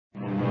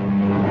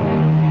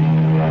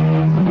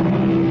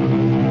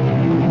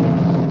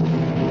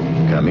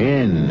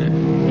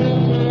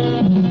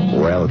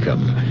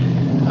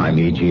Welcome. I'm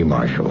E.G.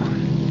 Marshall.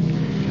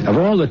 Of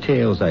all the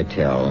tales I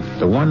tell,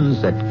 the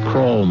ones that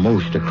crawl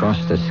most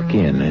across the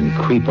skin and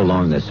creep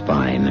along the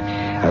spine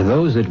are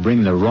those that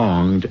bring the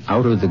wronged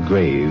out of the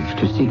grave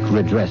to seek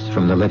redress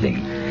from the living.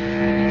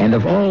 And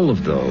of all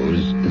of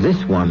those,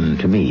 this one,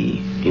 to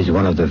me, is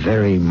one of the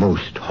very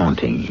most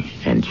haunting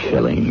and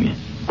chilling.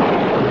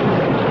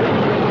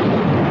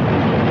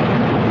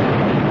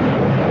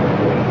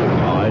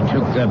 I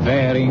took the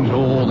bearings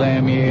all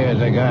them years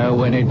ago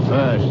when it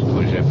first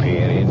was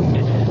appearing.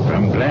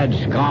 From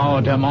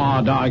Gladskow to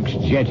Mardyke's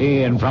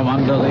jetty, and from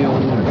under the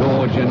old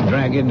George and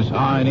Dragon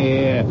sign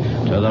here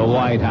to the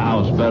White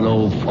House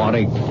below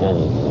Forrick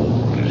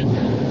Falls.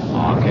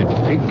 I could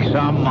fix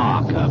a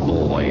marker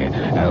buoy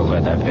over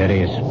the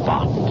very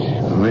spot.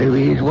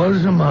 Maybe it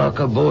was a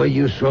marker buoy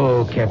you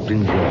saw,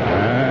 Captain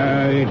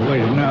Jack. It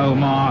was no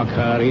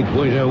marker, it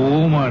was a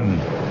woman.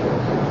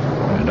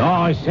 And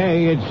I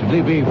say it's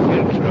Libby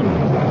Filtrum,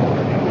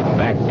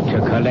 back to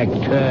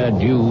collect her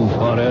due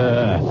for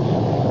her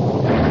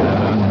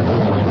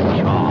unborn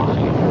child.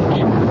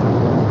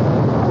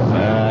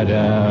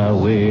 Murder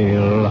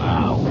will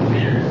out.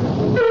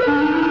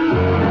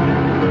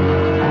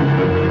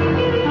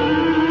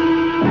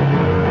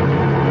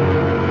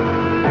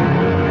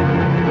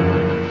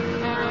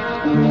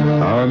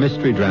 Our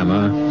mystery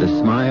drama, The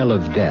Smile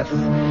of Death,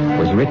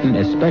 was written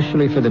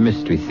especially for the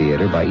Mystery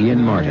Theater by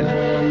Ian Martin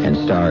and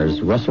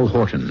stars Russell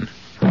Horton.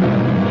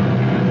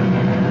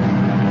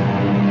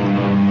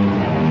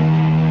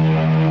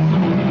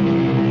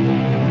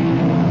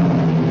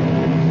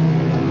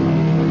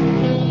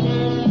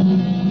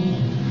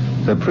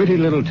 The pretty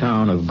little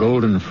town of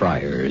Golden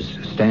Friars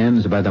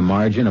stands by the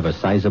margin of a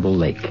sizable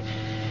lake,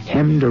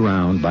 hemmed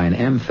around by an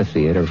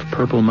amphitheater of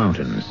purple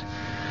mountains,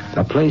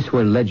 a place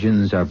where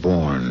legends are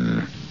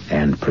born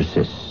and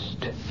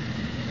persist.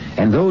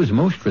 And those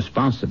most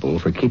responsible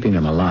for keeping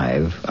them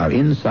alive are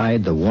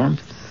inside the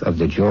warmth of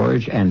the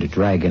George and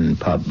Dragon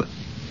pub.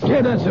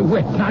 Yeah, that's a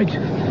wet night.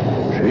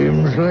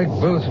 Seems like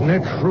both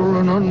natural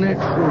and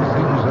unnatural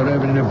things are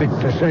having a bit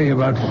to say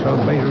about Sir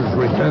Bale's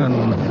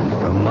return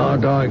from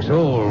Mardyke's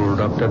Hall,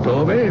 Dr.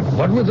 Torby.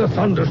 What with the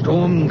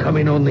thunderstorm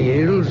coming on the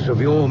heels of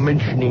your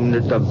mentioning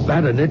that the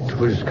baronet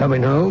was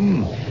coming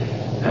home,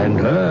 and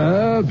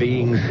her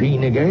being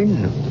seen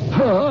again.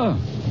 Her?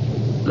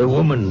 The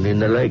woman in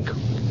the lake.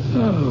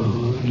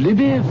 Oh,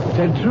 Libby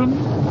Feltram?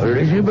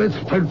 Elizabeth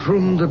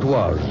Feltram that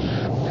was.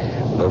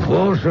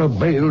 Before Sir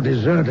Bale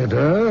deserted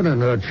her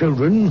and her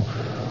children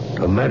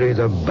to marry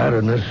the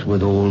Baroness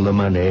with all the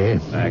money.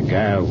 A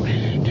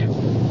ghost.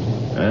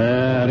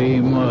 Her he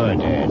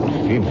murdered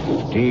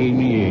 15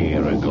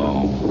 years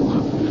ago.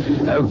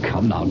 Oh,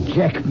 come now,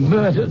 Jack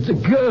murdered the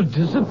girl,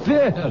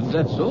 disappeared,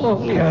 that's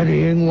all.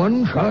 Carrying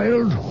one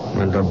child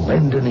and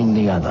abandoning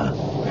the other.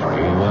 She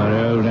was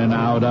holding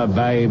out a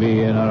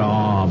baby in her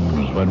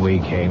arms when we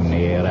came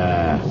near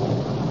her.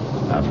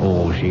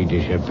 Before she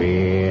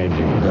disappeared.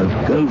 The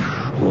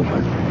ghost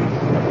woman.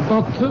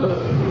 But,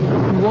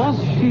 was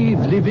she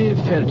Libby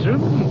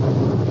Feltram?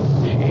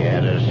 She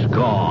had a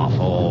scarf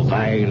all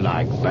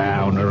veil-like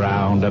bound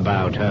around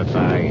about her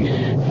face.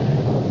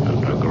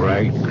 And a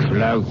great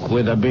cloak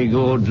with a big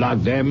hood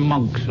like them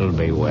monks will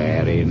be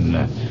wearing.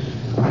 And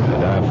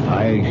her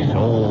face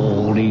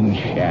all in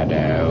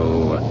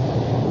shadow.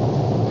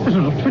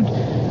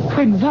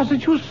 When was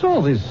it you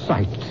saw this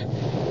sight?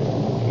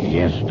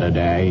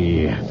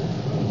 Yesterday,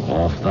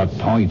 off the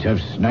point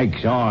of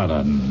Snake's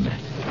Island.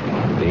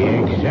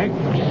 The exact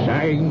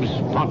same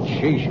spot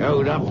she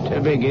showed up to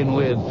begin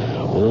with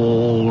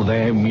all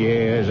them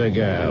years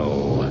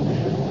ago.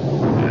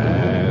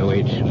 Now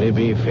it's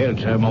Libby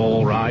Filtram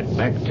all right,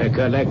 back to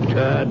collect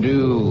her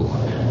due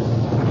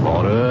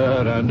for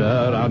her and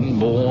her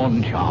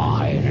unborn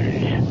child.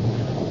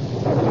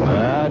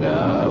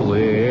 Murder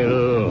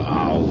will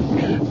out.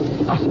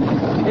 I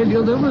tell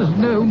you, there was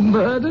no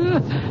murder.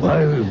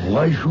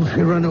 Why should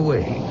she run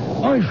away?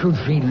 Why should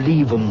she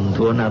leave him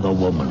to another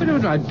woman?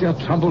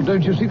 Trumbull,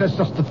 don't you see? That's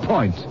just the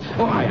point.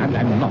 Oh,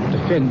 I'm not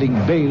defending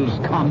Bale's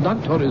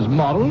conduct or his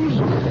morals,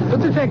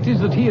 but the fact is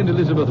that he and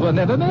Elizabeth were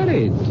never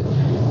married.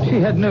 She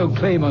had no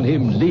claim on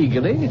him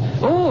legally,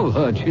 or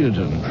her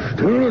children.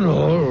 Still and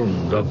all,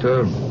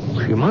 Doctor,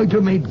 she might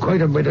have made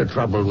quite a bit of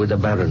trouble with the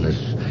Baroness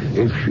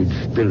if she'd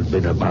still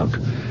been about.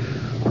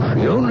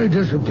 She only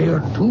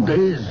disappeared 2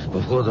 days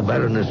before the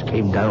Baroness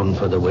came down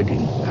for the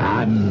wedding.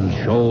 And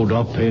showed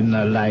up in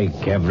the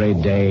lake every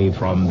day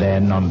from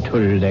then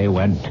until they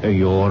went to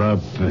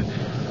Europe.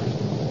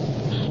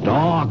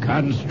 Stark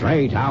and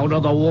straight out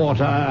of the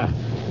water.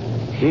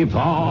 Hip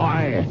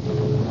high.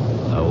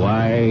 The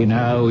way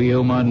no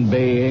human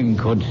being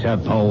could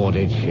support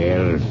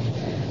itself.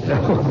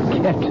 Oh,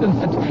 Captain,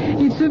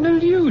 it's an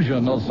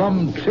illusion or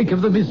some trick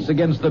of the mists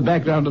against the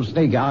background of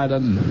Snake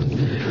Island.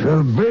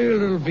 Sir Bale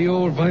will be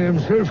all by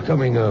himself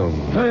coming home.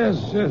 Oh, yes.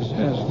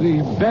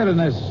 The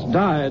Baroness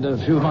died a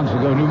few months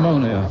ago,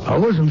 pneumonia. I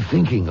wasn't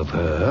thinking of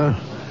her.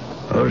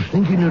 I was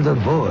thinking of the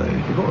boy.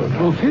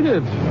 Oh,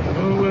 Philip.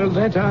 Oh, well,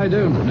 that I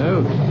don't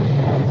know.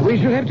 We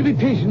shall have to be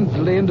patient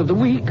till the end of the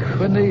week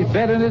when the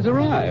baronet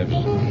arrives.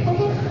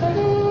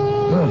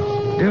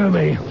 Oh, dear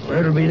me.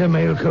 That'll be the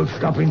mail coach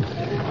stopping.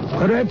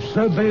 Perhaps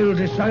Sir Bale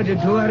decided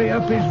to hurry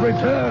up his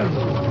return.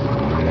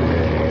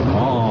 In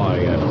my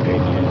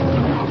opinion,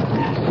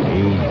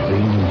 he's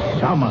been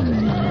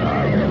summoned.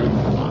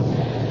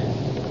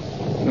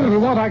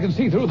 From what I can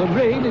see through the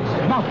rain, it's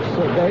not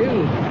Sir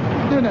Bale.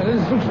 No,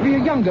 this looks to be a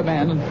younger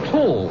man and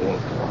tall.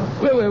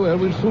 Well,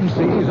 we'll soon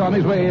see. He's on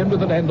his way in with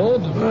the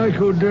landlord. I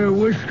could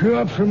whisk you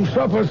up some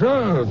supper,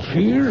 sir.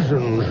 Cheese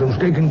and some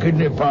steak and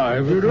kidney pie,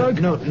 if you'd like.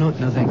 No,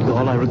 thank you.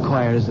 All I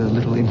require is a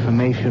little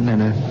information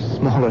and a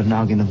smaller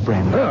noggin of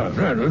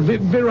brandy.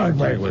 Be right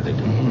back with it.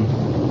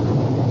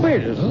 Mm-hmm.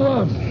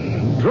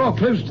 Wait, draw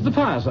close to the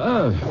fire,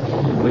 sir.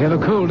 We have a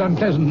cold,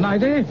 unpleasant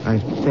night, eh? I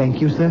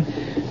thank you, sir.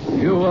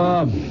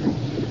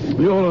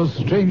 You're a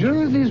stranger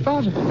in these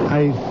parts?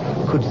 I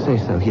could say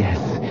so, yes.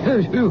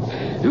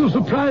 You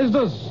surprised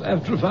us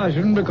after a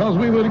fashion because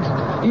we were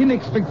in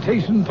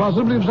expectation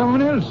possibly of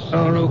someone else.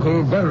 Our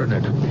local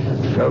baronet,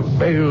 Sir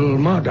Bale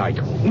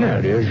Mardyke.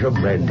 There is your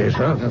brandy,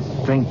 sir.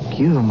 Thank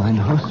you, mine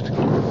host.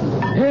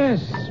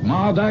 Yes,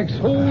 Mardyke's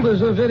Hold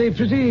is a very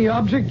pretty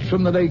object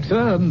from the lake,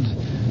 sir, and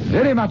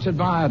very much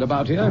admired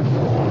about here.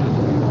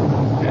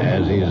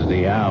 As is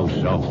the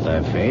house of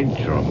the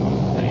Fentrum,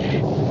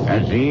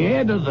 at the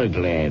end of the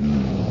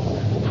glen,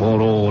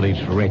 for all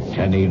it's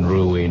written in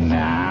ruin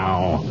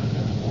now.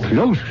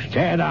 Close to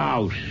that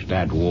house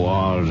that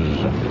was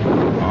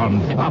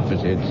on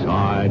opposite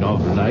side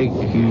of lake.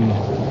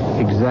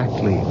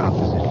 Exactly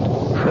opposite.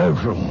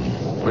 Fentrum.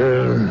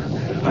 Well,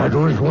 that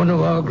was one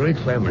of our great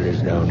families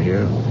down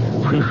here.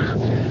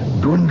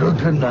 Dwindled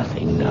to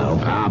nothing now.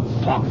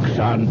 A pox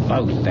on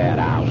both their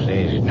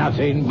houses.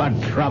 Nothing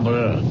but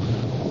trouble.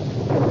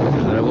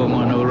 The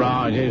woman who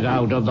rises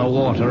out of the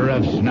water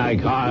of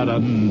Snake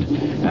Island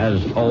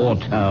has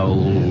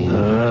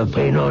foretold.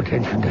 Pay no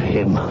attention to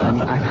him.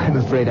 I'm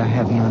afraid I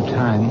have no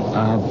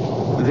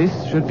time. This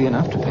should be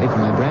enough to pay for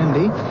my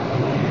brandy.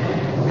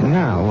 And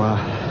now,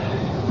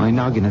 my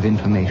noggin of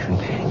information.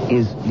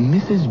 Is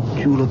Mrs.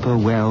 Juniper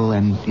well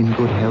and in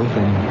good health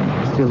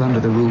and still under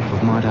the roof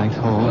of Mardyke's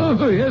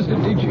Hall? Oh, yes,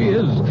 indeed she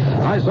is.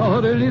 I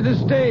saw her early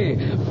this day,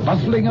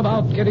 bustling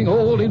about, getting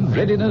all in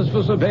readiness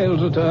for Sir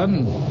Bale's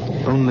return.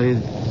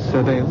 Only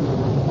Sir Bale?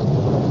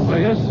 Well,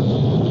 yes,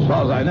 as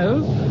far as I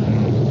know.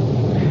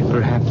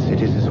 Perhaps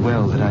it is as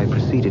well that I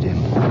preceded him.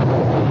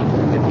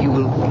 You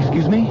will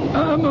excuse me?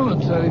 A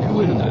moment, sir, if you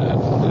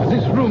will.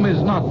 This room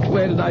is not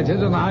well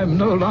lighted, and I'm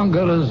no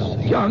longer as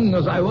young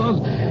as I was.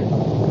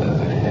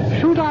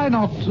 Should I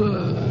not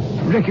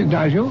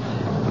recognize you?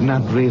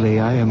 Not really.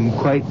 I am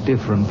quite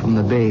different from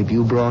the babe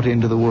you brought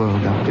into the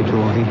world, Dr.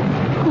 Torrey.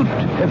 Good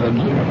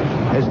heavens.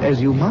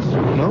 As you must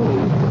know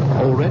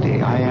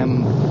already, I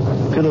am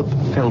Philip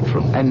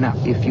Feltram. And now,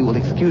 if you will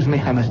excuse me,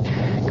 I must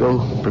go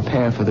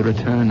prepare for the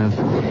return of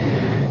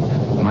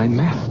my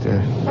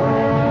master.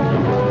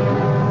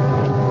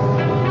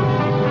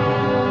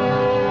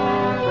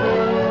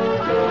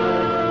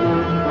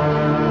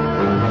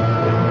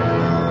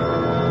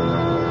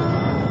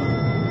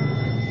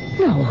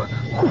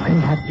 Who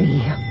can that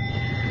be?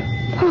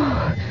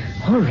 Oh,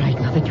 all right,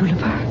 Mother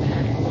Juniper.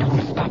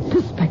 Don't stop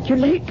to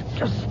speculate.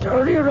 Just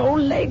stir your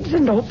own legs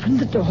and open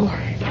the door.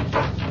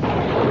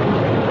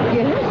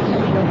 Yes,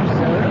 young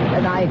sir.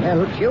 Can I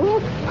help you?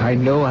 I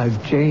know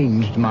I've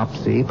changed,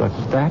 Mopsy, but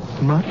that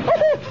much?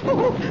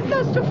 Oh,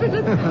 Master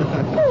Philip.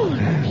 Oh,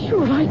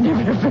 sure, I'd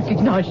never have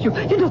recognized you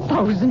in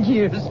 1,000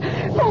 years.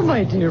 Oh,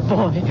 my dear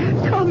boy.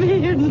 Come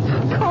in.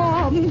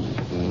 Come.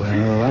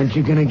 Well, aren't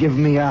you going to give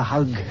me a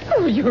hug?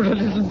 Oh, you're a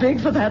little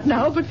big for that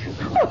now, but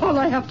all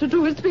I have to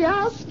do is be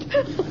asked.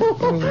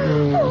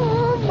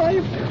 Oh, my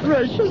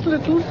precious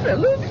little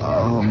Philip.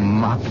 Oh,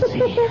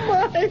 Mopsy.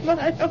 Oh,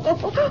 my.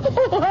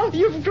 Oh, how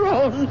you've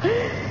grown.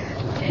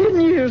 10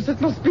 years it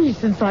must be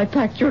since I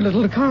packed your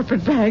little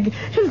carpet bag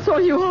and saw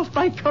you off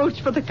my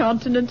coach for the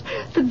continent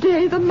the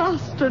day the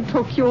master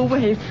took you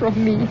away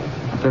from me.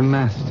 The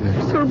master?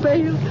 Sir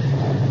Bale.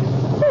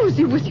 Oh, is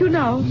he with you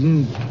now?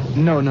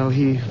 No,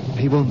 he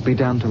won't be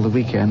down till the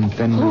weekend.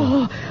 Then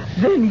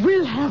then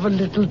we'll have a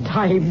little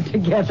time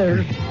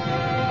together.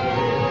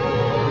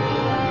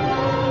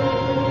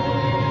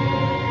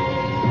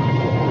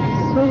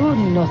 So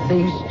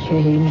nothing's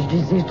changed,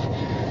 is it?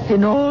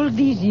 In all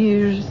these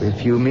years?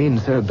 If you mean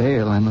Sir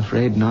Bale, I'm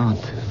afraid not.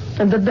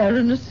 And the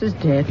Baroness is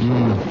dead?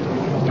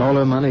 All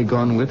her money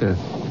gone with her.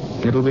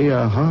 It'll be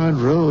a hard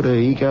row to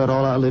eke out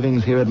all our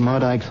livings here at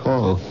Mardyke's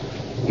Hall.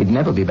 He'd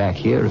never be back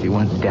here if he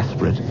weren't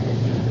desperate.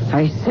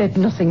 I said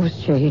nothing was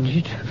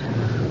changed.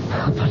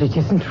 But it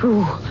isn't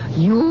true.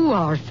 You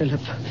are,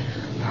 Philip.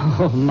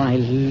 Oh, my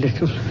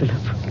little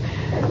Philip.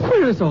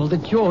 Where is all the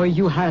joy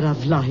you had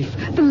of life?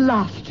 The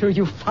laughter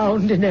you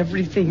found in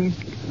everything?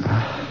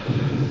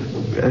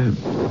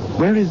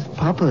 Where is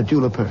Papa,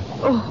 Juniper?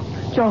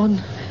 Oh, John.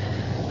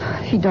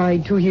 He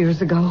died 2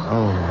 years ago.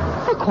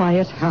 Oh. A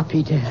quiet,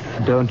 happy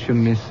death. Don't you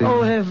miss him?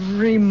 Oh,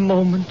 every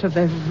moment of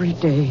every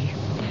day.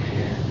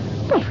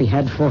 But we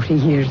had 40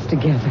 years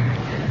together.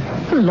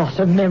 A lot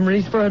of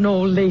memories for an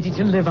old lady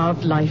to live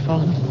out life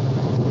on.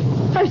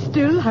 I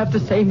still have the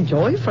same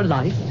joy for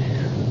life.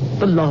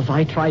 The love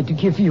I tried to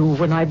give you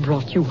when I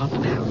brought you up.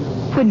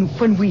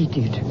 When we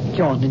did,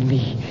 John and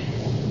me.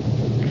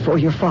 Before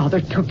your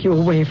father took you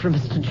away from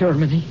us to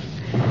Germany.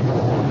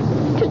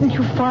 Didn't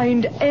you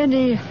find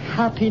any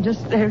happiness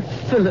there,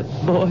 Philip,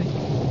 boy?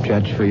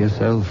 Judge for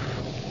yourself.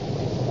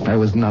 I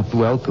was not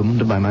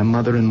welcomed by my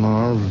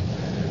mother-in-law.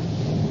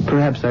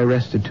 Perhaps I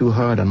rested too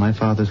hard on my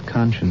father's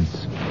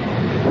conscience.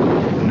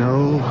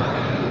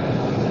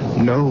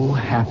 No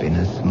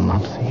happiness,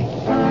 Mopsy.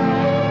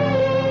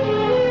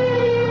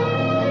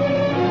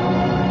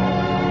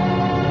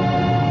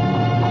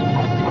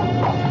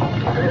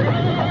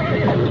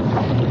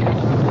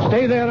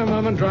 Stay there a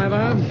moment,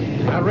 driver.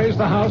 I'll raise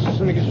the house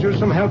and we can use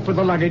some help with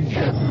the luggage.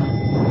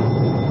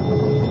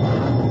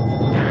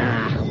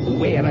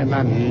 Where in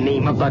the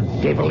name of the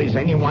devil is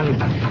anyone?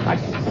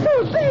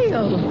 Sir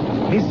Vale!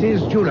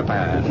 Mrs.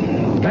 Juniper,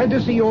 glad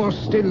to see you're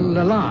still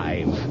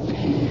alive.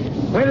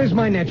 Where is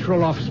my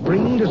natural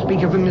offspring? To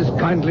speak of him as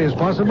kindly as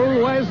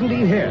possible, why isn't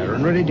he here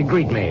and ready to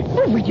greet me?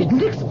 Oh, we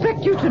didn't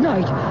expect you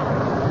tonight.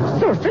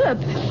 Sir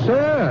Philip.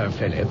 Sir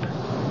Philip?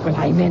 Well,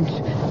 I meant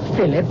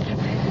Philip.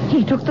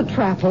 He took the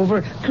trap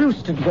over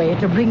Clouston Way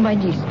to bring my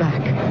niece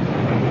back.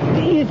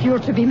 If you're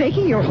to be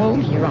making your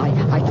home here, I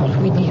thought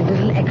we'd need a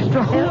little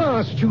extra Who help.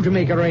 asked you to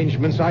make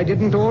arrangements I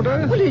didn't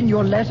order? Well, in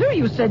your letter,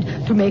 you said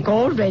to make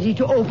all ready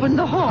to open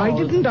the hall. I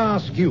didn't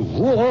ask you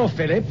or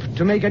Philip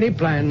to make any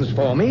plans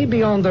for me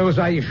beyond those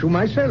I issue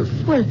myself.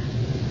 Well,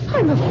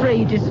 I'm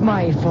afraid it's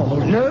my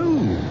fault.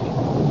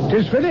 No,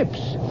 'tis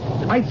Philip's.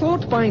 I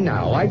thought by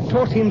now I'd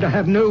taught him to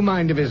have no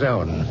mind of his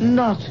own.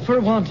 Not for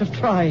want of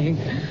trying.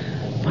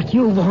 But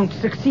you won't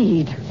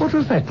succeed. What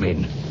does that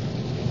mean?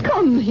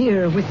 Come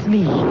here with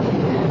me.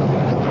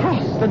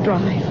 Across the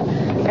drive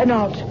and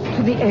out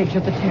to the edge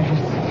of the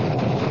terrace.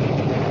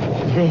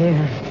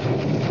 There.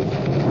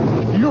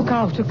 Look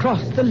out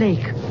across the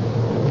lake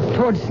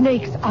toward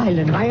Snake's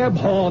Island. I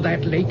abhor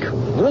that lake.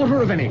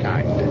 Water of any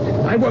kind.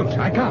 I won't.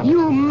 I can't.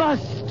 You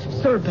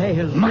must, Sir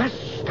Bale.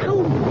 Must?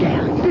 How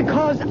dare you?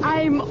 Because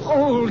I'm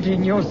old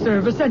in your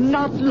service and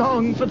not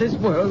long for this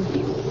world.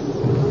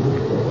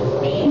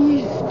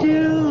 She's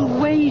still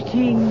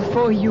waiting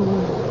for you.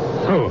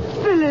 Oh.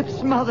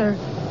 Philip's mother.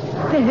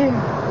 There.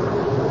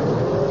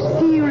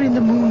 See her in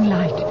the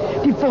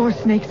moonlight before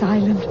Snake's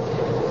Island.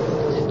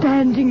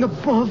 Standing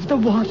above the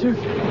water,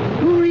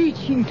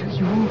 reaching to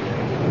you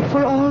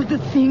for all the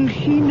things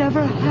she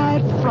never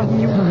had from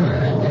you.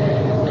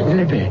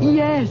 Libby.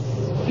 Yes,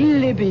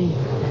 Libby.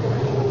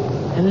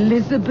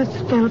 Elizabeth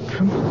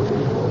Feltram.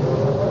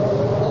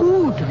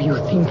 Who do you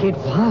think it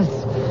was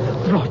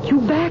brought you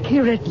back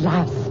here at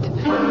last?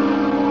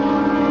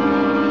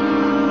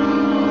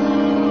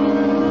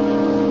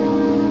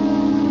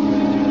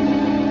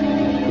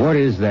 What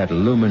is that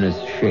luminous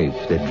shape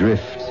that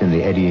drifts in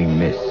the eddying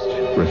mist,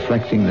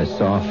 reflecting the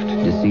soft,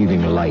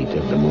 deceiving light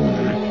of the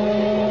moon?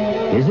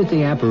 Is it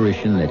the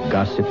apparition that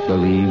gossip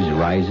believes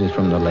rises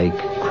from the lake,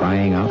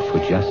 crying out for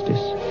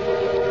justice?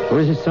 Or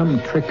is it some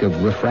trick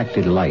of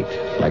refracted light,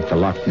 like the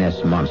Loch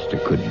Ness Monster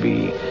could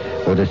be,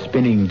 or the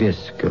spinning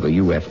disk of a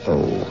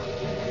UFO?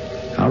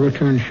 I'll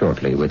return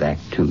shortly with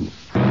Act 2.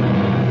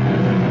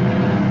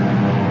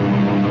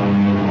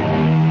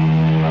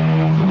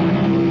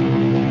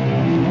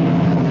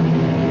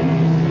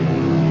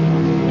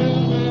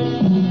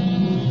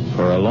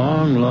 For a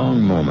long,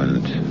 long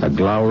moment, a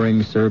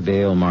glowering Sir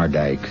Bale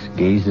Mardykes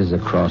gazes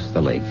across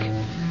the lake.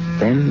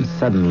 Then,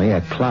 suddenly,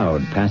 a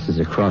cloud passes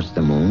across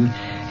the moon,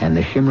 and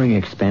the shimmering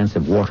expanse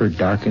of water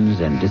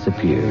darkens and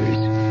disappears.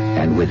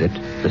 And with it,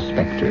 the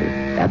specter,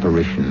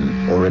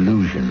 apparition, or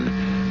illusion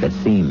that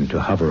seemed to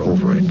hover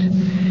over it.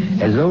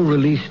 As though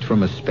released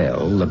from a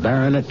spell, the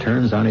baronet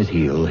turns on his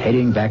heel,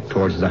 heading back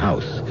towards the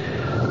house.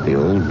 The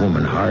old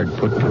woman hard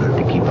put to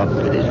it to keep up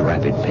with his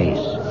rapid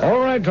pace. All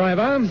right,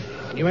 driver.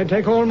 You may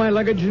take all my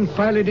luggage and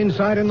file it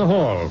inside in the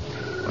hall.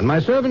 When my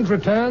servant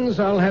returns,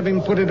 I'll have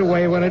him put it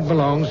away where it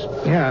belongs.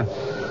 Here,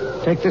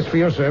 take this for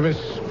your service.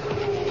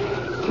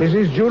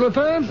 Mrs.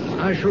 Juniper,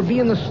 I shall be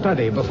in the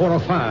study before a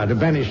fire to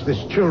banish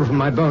this chill from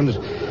my bones.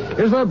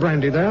 Is there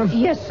brandy there?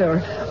 Yes,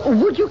 sir.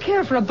 Would you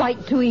care for a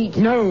bite to eat?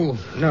 No,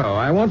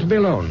 I want to be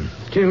alone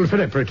till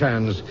Philip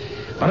returns.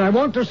 But I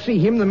want to see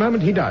him the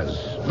moment he does.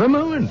 The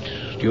moment.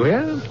 Do you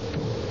hear?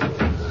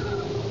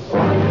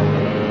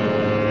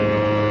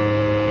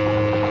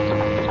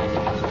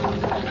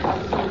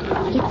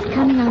 It's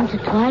coming on to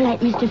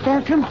twilight, Mr.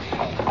 Feltram.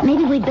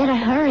 Maybe we'd better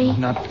hurry.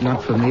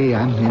 Not for me.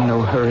 I'm in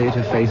no hurry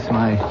to face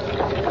my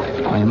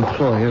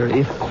employer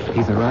if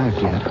he's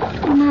arrived yet.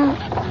 Now,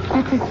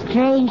 that's a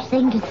strange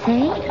thing to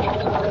say.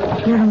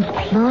 Your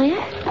employer?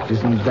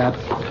 Isn't that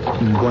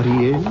what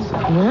he is?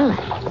 Well,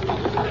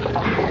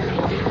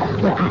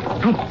 Well,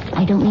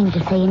 I don't mean to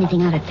say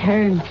anything out of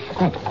turn,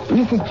 but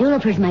Mrs.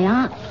 Juniper's my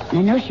aunt, and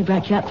I know she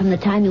brought you up from the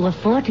time you were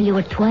 4 till you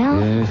were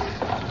 12. Yes.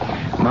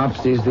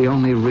 Mopsy's the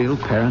only real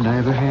parent I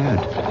ever had.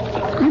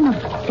 I'm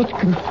a bit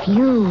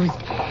confused.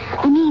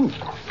 I mean,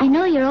 I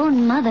know your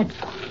own mother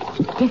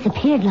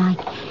disappeared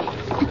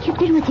but you've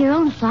been with your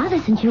own father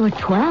since you were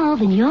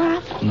 12 in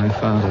Europe. My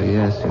father,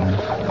 yes.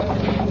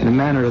 In a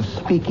manner of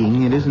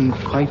speaking, it isn't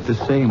quite the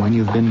same when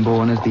you've been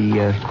born, as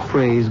the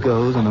phrase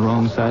goes, on the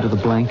wrong side of the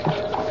blanket.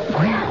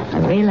 Well, I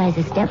realize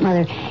a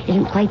stepmother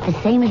isn't quite the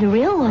same as a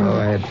real one. Oh,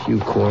 I had few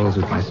quarrels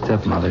with my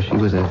stepmother. She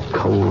was a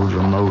cold,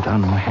 remote,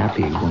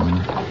 unhappy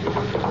woman.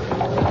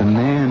 But the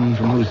man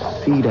from whose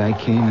seed I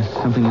came is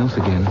something else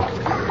again.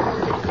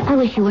 I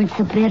wish you weren't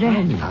so bitter.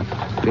 I'm not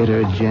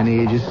bitter,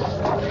 Jenny.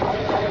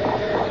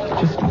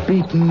 Just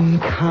beaten,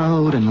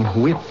 cowed, and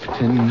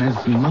whipped, and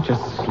as much a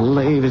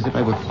slave as if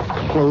I were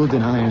clothed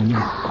in irons.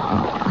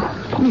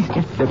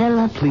 Mr.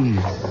 Philip.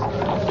 Please,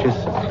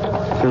 just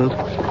Philip.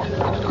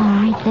 All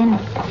right, then,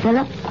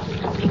 Philip,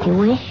 if you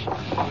wish.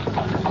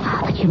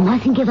 But you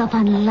mustn't give up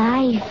on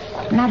life.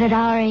 Not at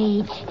our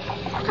age.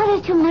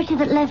 There's too much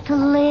of it left to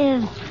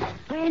live.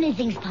 Where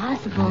anything's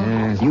possible.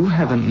 Yes, you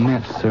haven't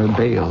met Sir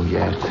Bale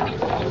yet.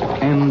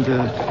 And,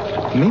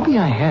 maybe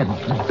I had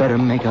better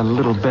make a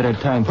little better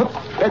time. Whoop,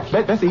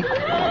 Bessie.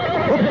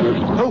 Whoop,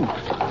 oh.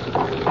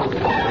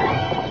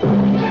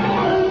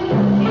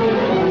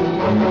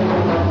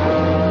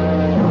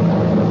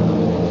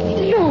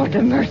 Lord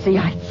of mercy,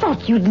 I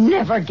thought you'd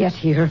never get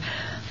here.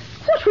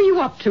 What were you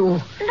up to?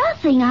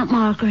 Nothing, Aunt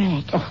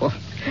Margaret. Oh,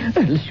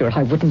 well, sure,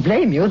 I wouldn't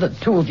blame you, the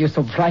two of you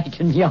so bright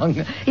and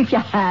young, if you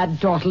had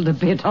dawdled a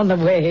bit on the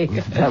way.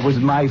 That was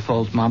my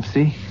fault,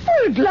 Mopsy.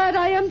 Well, glad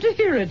I am to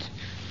hear it.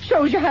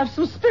 Shows you have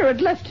some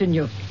spirit left in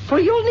you, for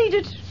you'll need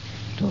it.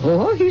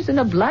 Oh, he's in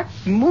a black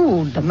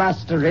mood, the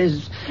master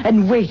is,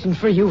 and waiting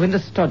for you in the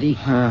study.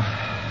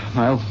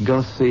 I'll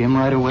go see him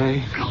right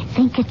away. I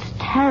think it's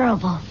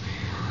terrible.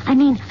 I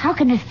mean, how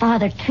can his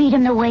father treat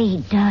him the way he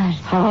does?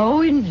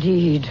 How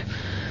indeed.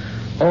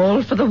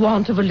 All for the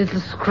want of a little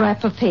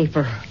scrap of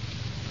paper.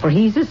 For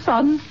he's his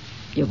son.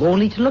 You've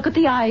only to look at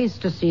the eyes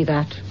to see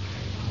that.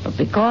 But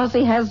because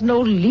he has no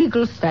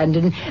legal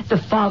standing, the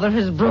father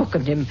has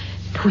broken him,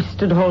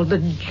 twisted all the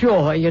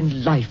joy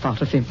and life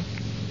out of him.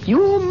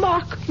 You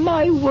mark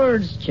my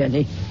words,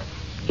 Jenny.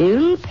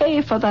 He'll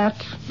pay for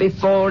that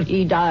before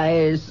he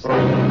dies.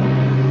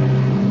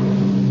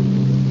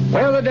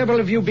 Where the devil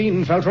have you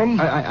been, Feltram?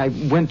 I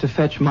went to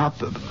fetch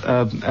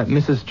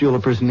Mrs.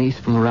 Juniper's niece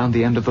from around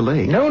the end of the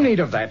lake. No need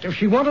of that. If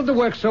she wanted the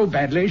work so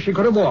badly, she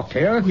could have walked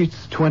here.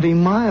 It's 20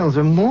 miles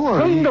or more.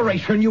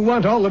 Thunderation, you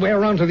went all the way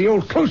around to the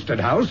old cloistered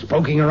house,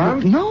 poking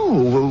around?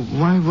 No.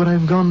 Why would I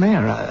have gone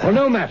there? Well,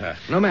 no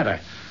matter.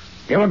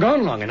 You were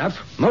gone long enough,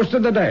 most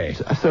of the day.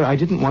 Sir, I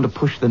didn't want to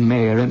push the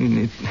mare. I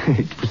mean,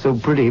 it was so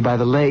pretty by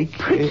the lake.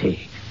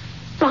 Pretty?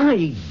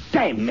 By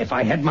damn, if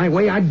I had my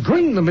way, I'd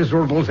drain the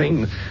miserable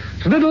thing.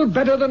 It's little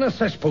better than a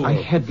cesspool.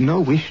 I had no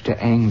wish to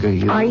anger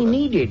you. I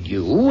needed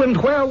you, and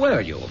where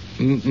were you?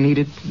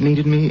 Needed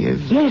me?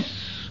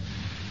 Yes.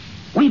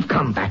 We've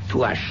come back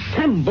to a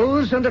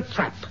shambles and a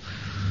trap.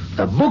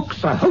 The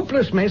book's a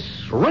hopeless mess,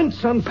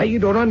 rents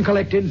unpaid or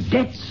uncollected,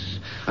 debts,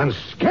 and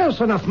scarce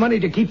enough money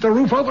to keep the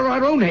roof over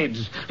our own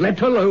heads,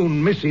 let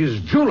alone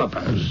Mrs.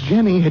 Juniper's.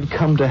 Jenny had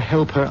come to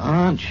help her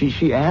aunt.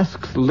 She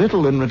asks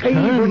little in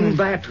return. Even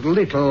that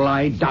little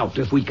I doubt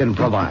if we can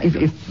provide.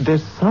 If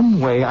there's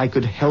some way I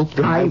could help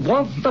them... I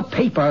want the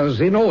papers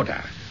in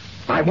order.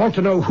 I want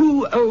to know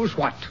who owes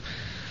what.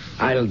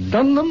 I'll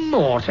dun them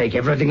or take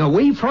everything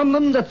away from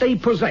them that they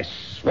possess.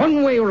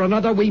 One way or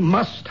another, we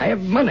must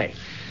have money.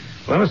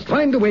 We must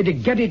find a way to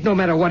get it no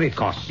matter what it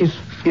costs.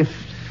 If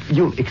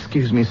you'll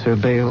excuse me, Sir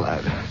Bale,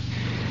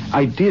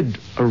 I did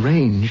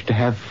arrange to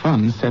have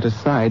funds set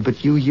aside,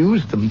 but you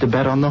used them to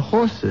bet on the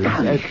horses.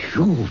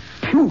 You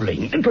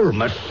puling little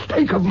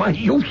mistake of my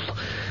youth.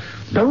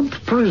 Don't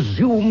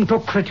presume to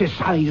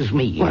criticize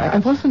me. Well, I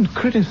wasn't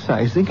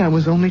criticizing. I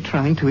was only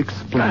trying to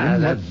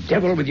explain. The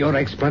devil with your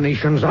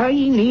explanations. I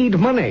need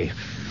money.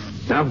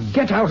 Now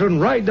get out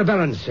and ride the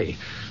Baroncy.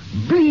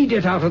 Bleed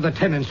it out of the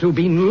tenants who've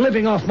been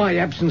living off my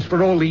absence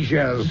for all these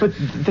years. But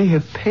they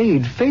have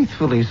paid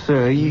faithfully,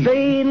 sir.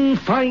 Then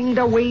find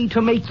a way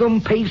to make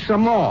them pay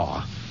some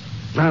more.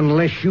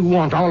 Unless you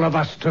want all of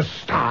us to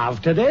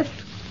starve to death.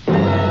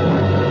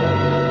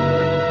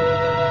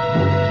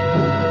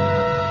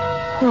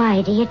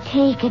 Why do you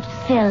take it,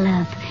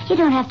 Philip? You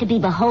don't have to be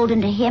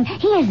beholden to him.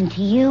 He isn't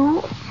to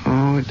you.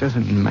 Oh, it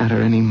doesn't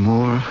matter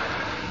anymore.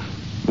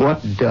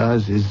 What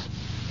does is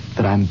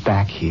that I'm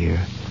back here.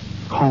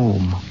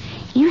 Home.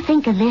 You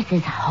think of this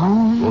as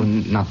home? Well,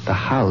 not the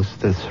house,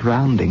 the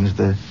surroundings,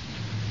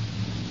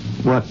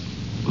 what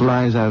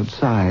lies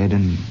outside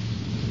and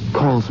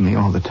calls me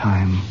all the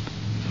time,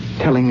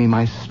 telling me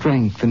my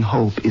strength and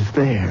hope is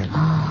there.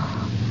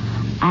 Oh,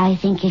 I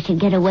think you should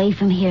get away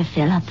from here,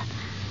 Philip.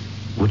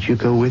 Would you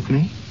go with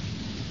me?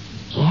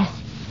 Yes.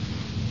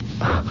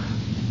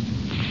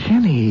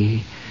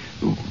 Jenny,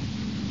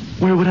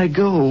 Where would I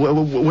go?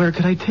 Where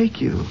could I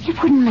take you?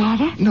 It wouldn't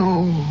matter.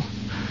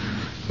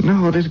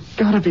 No, there's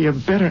got to be a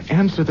better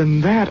answer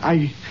than that.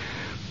 I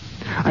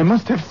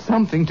must have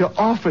something to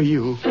offer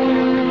you.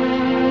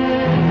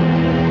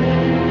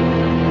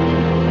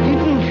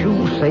 Didn't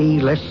you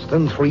say less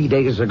than 3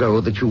 days ago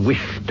that you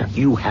wished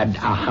you had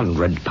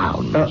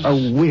 £100?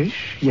 A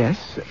wish, yes.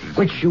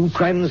 Which you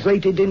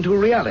translated into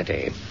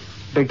reality.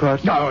 Beg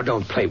pardon? No,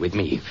 don't play with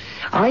me.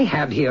 I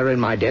had here in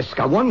my desk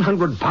a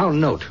 £100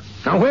 note.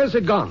 Now, where's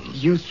it gone?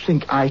 You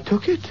think I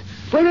took it?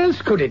 Where else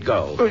could it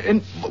go?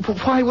 And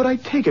why would I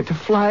take it? To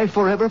fly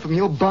forever from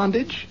your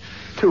bondage?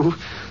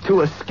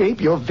 To escape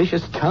your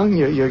vicious tongue,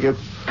 your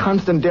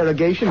constant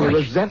derogation, your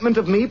resentment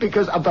of me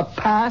because of the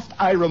past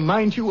I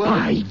remind you of?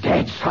 My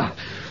dead sir,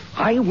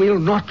 I will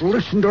not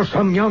listen to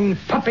some young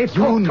puppy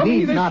talk You to me.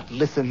 need not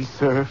listen,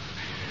 sir.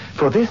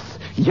 For this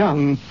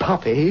young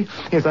puppy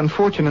is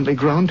unfortunately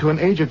grown to an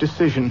age of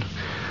decision.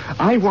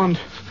 I want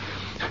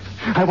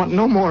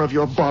no more of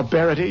your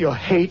barbarity, your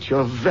hate,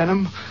 your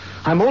venom.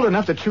 I'm old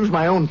enough to choose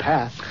my own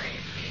path.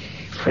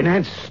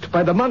 Financed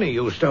by the money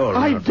you stole.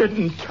 I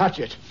didn't touch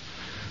it.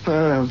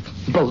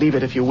 Believe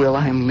it if you will,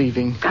 I am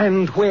leaving.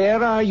 And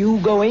where are you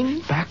going?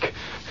 Back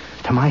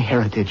to my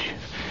heritage.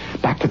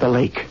 Back to the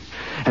lake.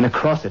 And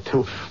across it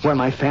to where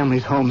my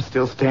family's home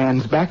still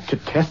stands. Back to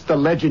test the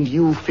legend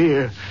you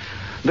fear.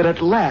 That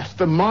at last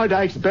the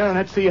Mardykes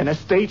baronetcy and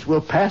estates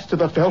will pass to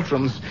the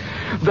Feltrams.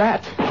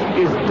 That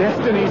is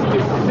destiny's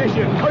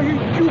decision. Oh,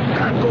 you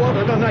can't go out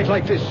on a night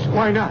like this.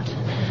 Why not?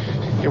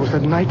 It was a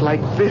night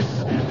like this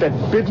that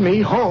bid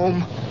me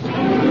home.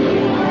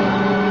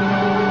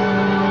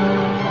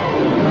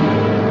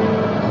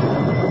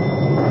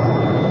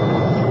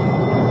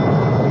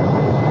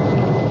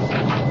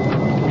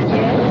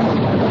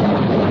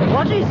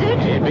 What is it?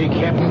 It be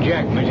Captain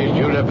Jack, Mrs.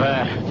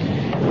 Juniper.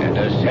 And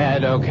a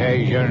sad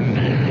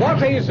occasion.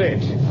 What is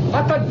it?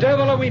 What the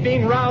devil are we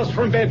being roused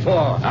from bed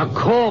for? A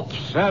corpse,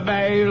 Sir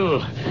Bale.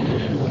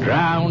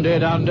 Drowned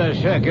it under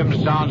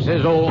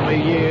circumstances all the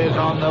years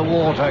on the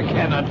water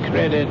cannot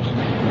credit.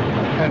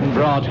 And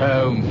brought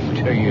home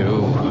to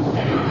you.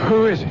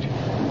 Who is it?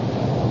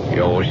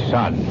 Your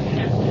son,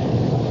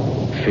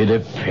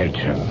 Philip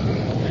Feltram.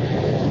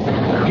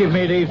 Give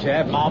me leave to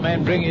have my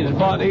men bring his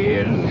body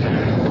in.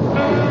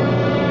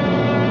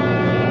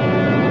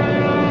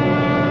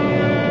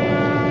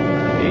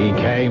 He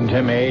came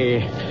to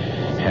me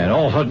and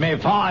offered me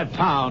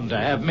 £5 to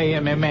have me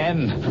and my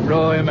men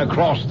row him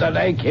across the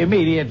lake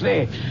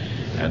immediately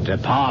and to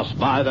pass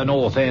by the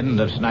north end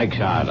of Snake's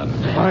Island.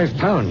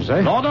 £5,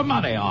 eh? Lot of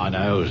money, I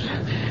knows.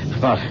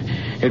 But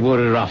it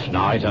was a rough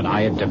night and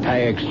I had to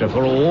pay extra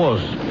for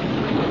oars.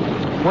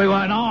 We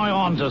were nigh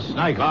on to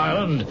Snake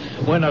Island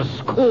when a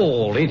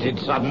squall hit it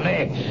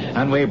suddenly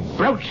and we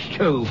broached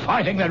to,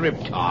 fighting the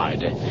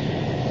riptide.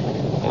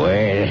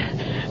 Well,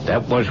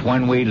 that was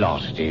when we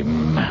lost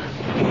him.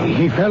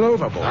 He fell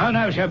overboard. Oh,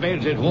 no, Sir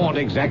Bills, it wasn't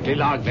exactly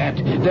like that.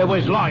 There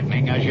was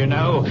lightning, as you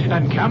know,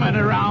 and coming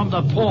around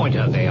the point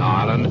of the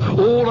island,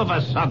 all of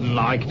a sudden,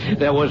 like,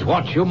 there was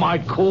what you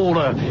might call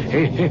a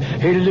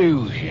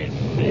illusion.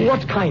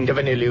 What kind of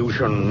an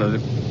illusion?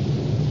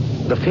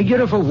 The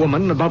figure of a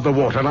woman above the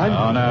waterline?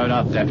 Oh, no,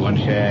 not that one,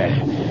 sir.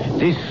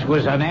 This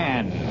was an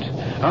hand.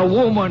 A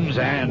woman's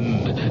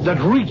hand that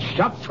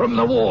reached up from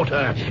the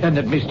water and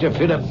that Mr.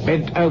 Philip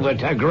bent over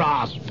to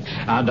grasp.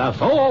 And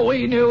before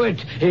we knew it,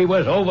 he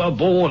was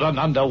overboard and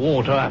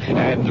underwater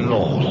and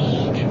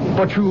lost.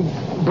 But you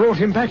brought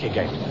him back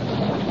again?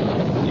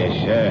 Yes,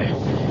 sir.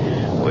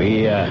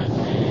 We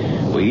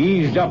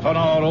eased up on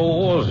our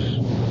oars,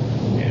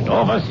 and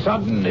all of a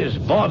sudden his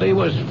body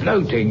was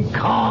floating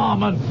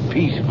calm and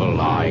peaceful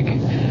like.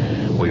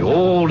 We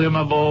hauled him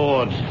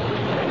aboard,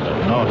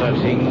 but not a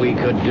thing we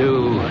could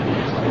do.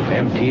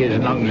 Empty his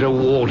lungs of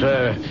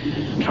water,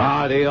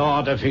 try the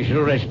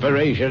artificial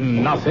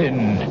respiration,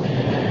 nothing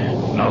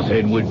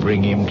would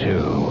bring him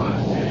to.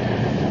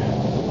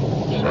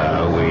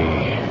 So we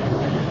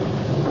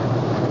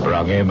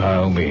brought him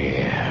home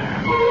here.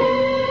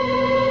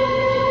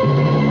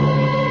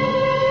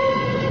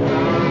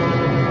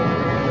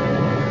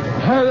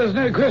 There's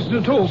no question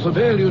at all, Sir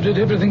Bale. You did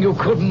everything you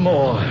could and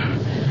more.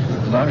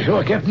 And I'm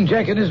sure Captain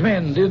Jack and his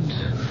men did.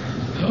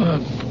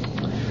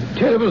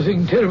 Terrible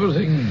thing.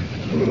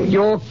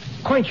 You're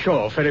quite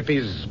sure Philip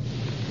is...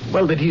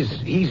 well, that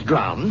he's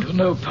drowned?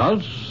 No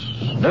pulse,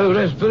 no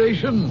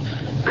respiration,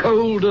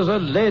 cold as a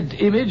lead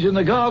image in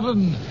the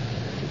garden.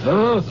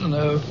 Oh,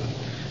 no.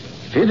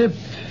 Philip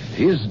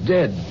is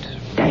dead.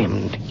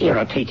 Damned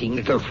irritating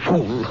little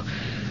fool.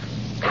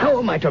 How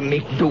am I to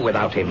make do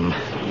without him?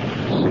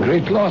 It's a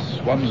great loss,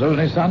 one's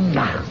only son.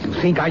 You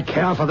think I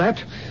care for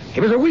that?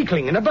 He was a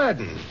weakling and a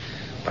burden.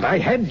 But I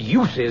had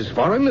uses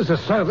for him as a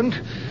servant.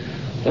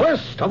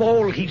 Worst of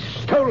all, he's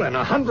stolen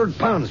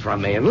 £100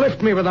 from me and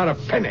left me without a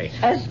penny.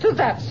 As to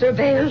that, Sir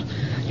Bale,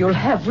 you'll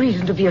have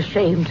reason to be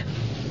ashamed.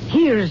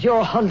 Here's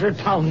your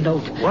 £100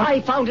 note. What?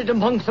 I found it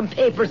among some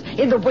papers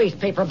in the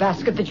wastepaper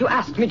basket that you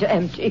asked me to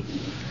empty.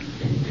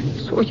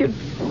 So you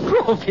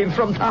drove him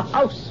from the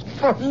house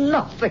for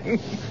nothing,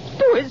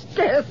 to his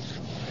death.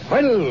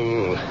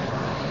 Well,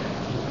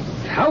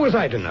 how was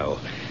I to know?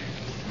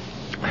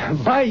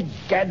 By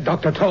gad,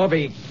 Dr.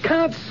 Torby,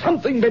 can't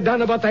something be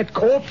done about that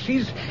corpse?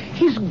 He's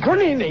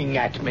grinning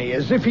at me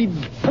as if he'd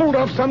pulled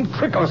off some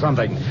trick or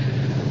something.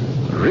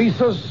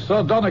 Rhesus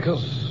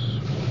sardonicus.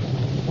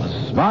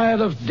 The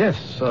smile of death,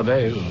 Sir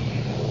Bale.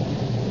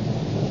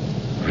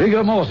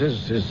 Rigor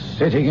mortis is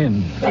setting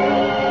in.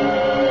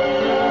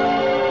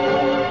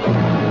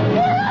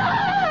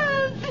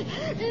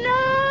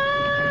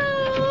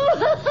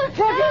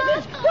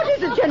 What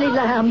is it, Jenny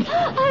Lamb?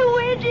 I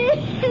went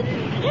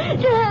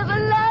in to have a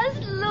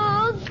last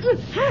look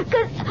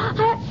because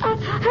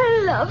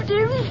I loved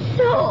him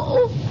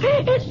so.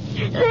 And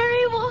there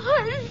he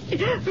was,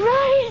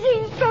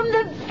 rising from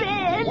the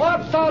bed.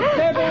 What the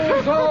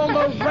devil's all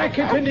the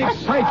racket and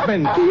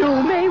excitement?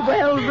 You may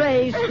well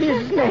raise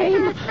his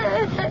name.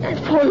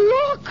 For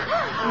look.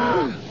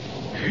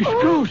 His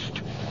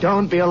ghost.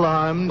 Don't be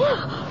alarmed.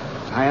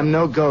 I am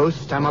no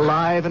ghost. I'm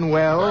alive and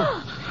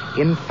well.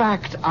 In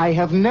fact, I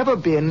have never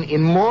been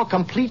in more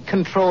complete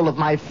control of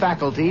my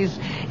faculties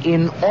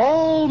in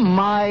all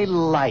my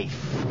life.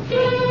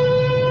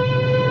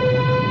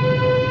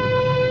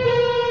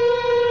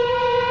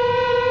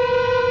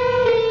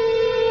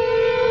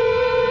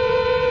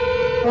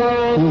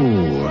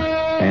 Who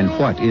and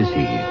what is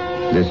he,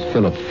 this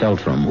Philip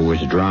Feltram who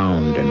was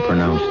drowned and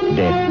pronounced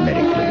dead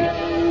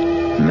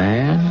medically?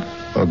 Man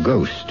or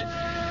ghost?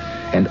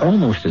 And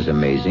almost as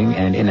amazing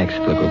and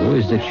inexplicable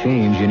is the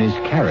change in his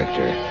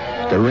character,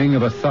 the ring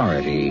of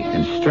authority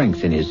and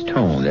strength in his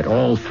tone that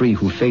all three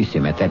who face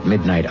him at that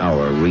midnight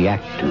hour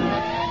react to.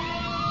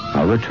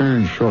 I'll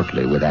return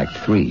shortly with Act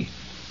 3.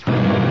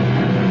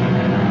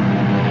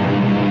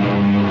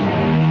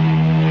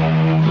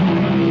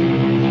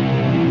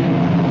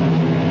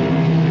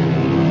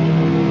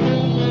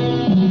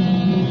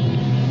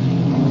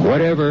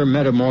 Whatever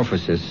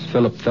metamorphosis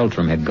Philip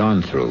Feltram had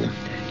gone through,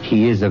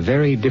 he is a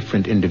very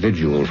different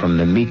individual from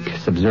the meek,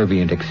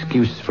 subservient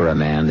excuse for a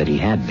man that he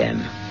had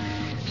been.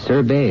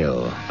 Sir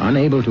Bale,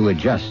 unable to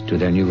adjust to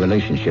their new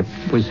relationship,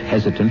 was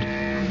hesitant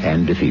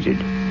and defeated.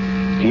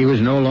 He was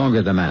no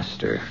longer the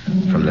master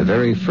from the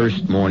very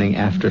first morning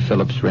after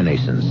Philip's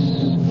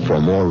renaissance,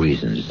 for more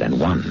reasons than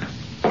one.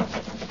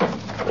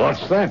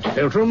 What's that,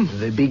 Feltram?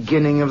 The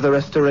beginning of the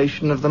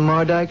restoration of the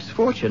Mardyke's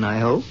fortune, I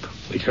hope.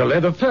 It's a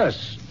leather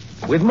purse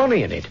with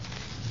money in it.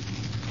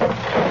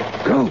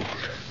 Gold.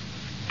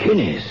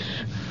 Guineas.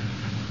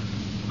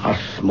 A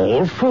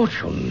small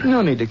fortune.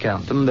 No need to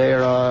count them.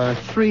 There are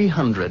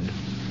 300.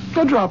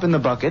 A drop in the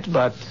bucket,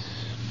 but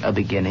a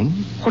beginning.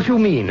 What do you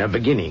mean, a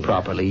beginning?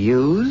 Properly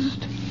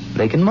used,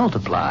 they can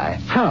multiply.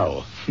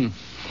 How?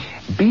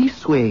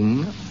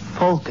 B-swing,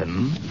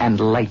 falcon, and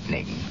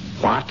lightning.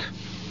 What?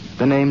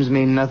 The names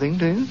mean nothing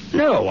to you?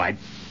 No,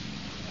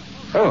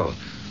 Oh,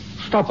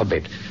 stop a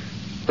bit.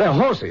 They're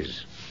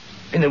horses.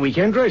 In the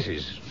weekend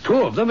races.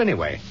 2 of them,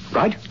 anyway.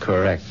 Right?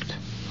 Correct.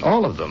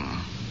 All of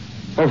them.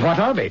 Well, what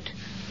of it?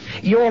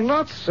 You're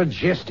not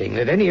suggesting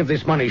that any of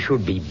this money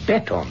should be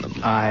bet on them.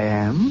 I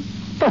am.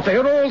 But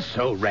they're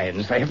also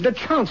Rands. They have no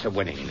chance of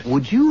winning.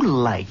 Would you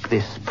like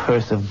this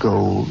purse of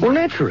gold? Well,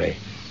 naturally.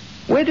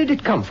 Where did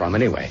it come from,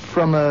 anyway?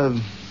 From a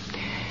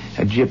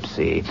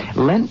gypsy.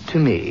 Lent to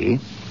me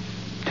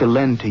to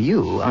lend to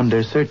you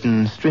under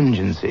certain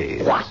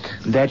stringencies. What?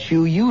 That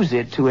you use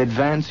it to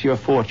advance your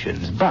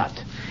fortunes,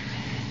 but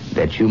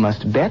that you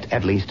must bet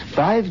at least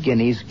 5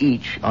 guineas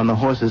each on the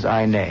horses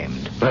I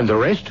named. And the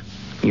rest?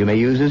 You may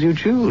use as you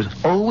choose,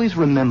 always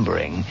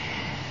remembering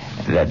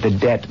that the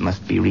debt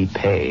must be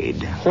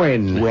repaid.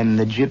 When? When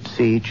the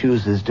gypsy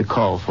chooses to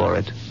call for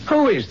it.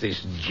 Who is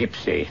this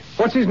gypsy?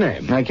 What's his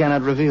name? I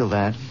cannot reveal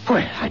that.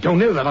 Well, I don't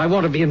know that I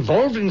want to be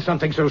involved in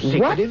something so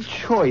secretive. What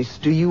choice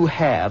do you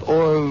have,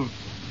 or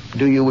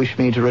do you wish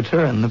me to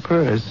return the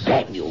purse?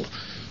 Daniel.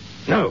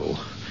 No.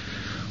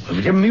 If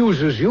it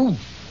amuses you,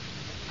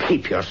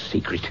 keep your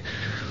secret.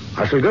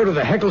 I shall go to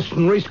the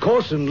Heckleston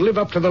racecourse and live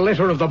up to the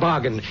letter of the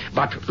bargain.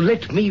 But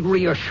let me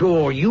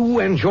reassure you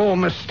and your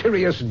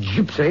mysterious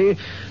gypsy,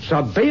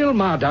 Sir Bale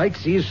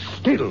Mardykes is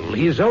still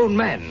his own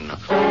man.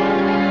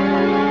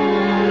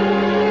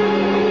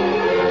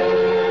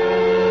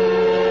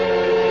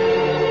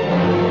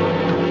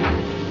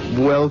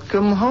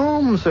 Welcome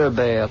home, Sir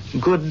Bale.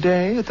 Good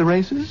day at the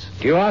races?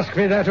 Do you ask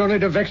me that only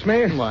to vex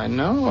me? Why,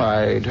 no.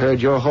 I'd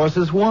heard your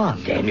horses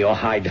won. Damn your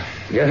hide.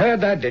 You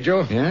heard that, did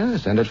you?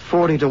 Yes, and at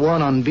 40 to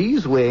 1 on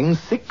Bee's Wing,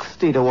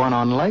 60 to 1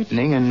 on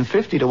Lightning, and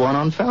 50 to 1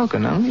 on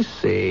Falcon. Now, let me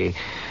see.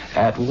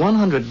 At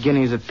 100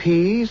 guineas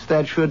apiece,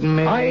 that should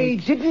make... I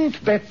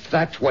didn't bet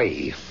that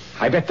way.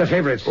 I bet the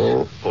favorites.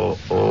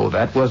 Oh,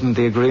 that wasn't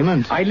the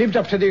agreement. I lived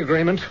up to the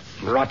agreement.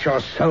 Rot your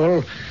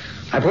soul.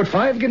 I put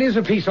 5 guineas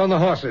apiece on the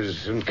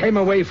horses and came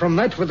away from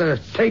that with a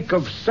take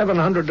of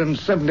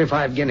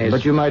 775 guineas.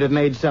 But you might have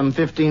made some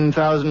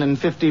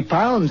 15,050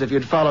 pounds if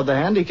you'd followed the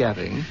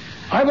handicapping.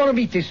 I want to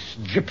meet this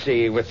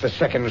gypsy with the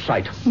second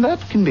sight.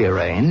 That can be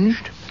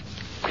arranged.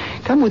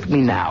 Come with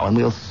me now, and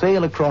we'll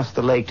sail across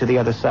the lake to the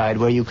other side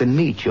where you can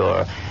meet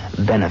your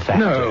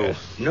benefactor.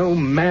 No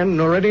man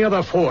nor any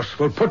other force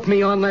will put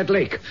me on that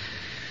lake.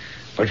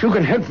 But you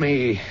can help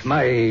me,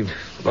 my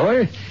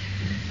boy.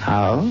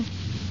 How?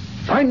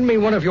 Find me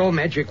one of your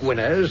magic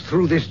winners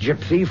through this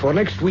gypsy for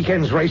next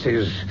weekend's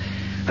races,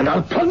 and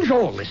I'll plunge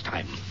all this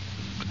time.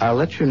 I'll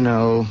let you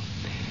know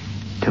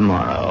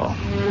tomorrow.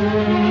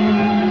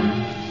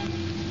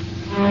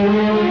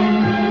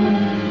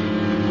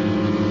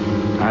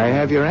 I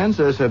have your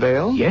answer, Sir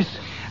Bale. Yes?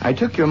 I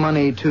took your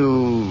money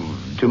to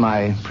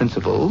my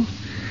principal,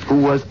 who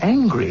was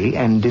angry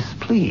and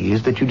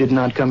displeased that you did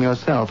not come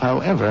yourself.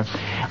 However,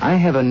 I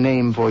have a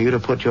name for you to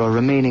put your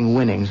remaining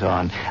winnings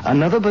on.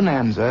 Another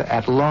bonanza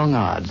at long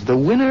odds. The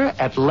winner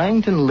at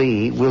Langton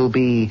Lee will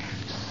be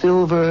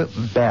Silver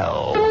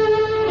Bell.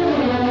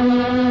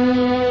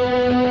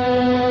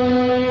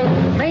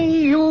 May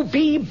you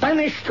be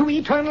banished to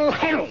eternal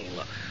hell.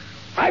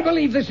 I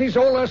believe this is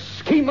all a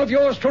scheme of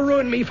yours to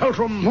ruin me,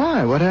 Feltram.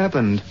 Why? What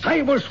happened?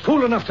 I was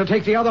fool enough to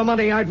take the other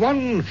money I'd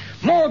won,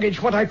 mortgage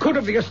what I could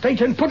of the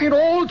estate, and put it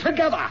all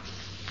together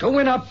to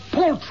win a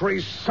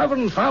paltry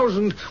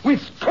 7,000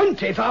 with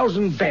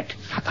 20,000 bet.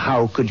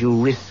 How could you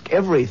risk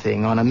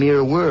everything on a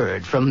mere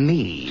word from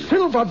me?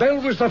 Silver Bell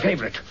was the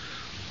favorite.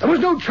 There was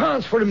no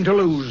chance for him to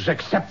lose,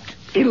 except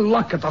ill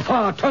luck at the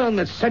far turn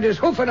that set his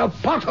hoof in a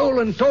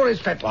pothole and tore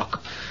his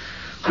fetlock.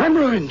 I'm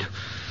ruined.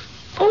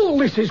 All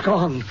this is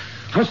gone.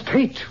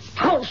 Estate,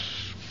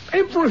 house,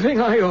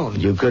 everything I own.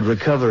 You could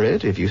recover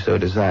it if you so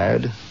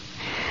desired.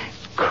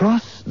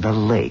 Cross the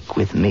lake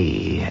with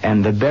me,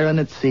 and the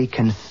baronetcy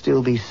can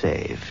still be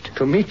saved.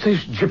 To meet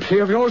this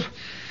gypsy of yours?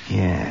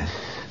 Yes.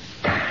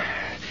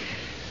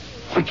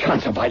 What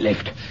chance have I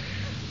left?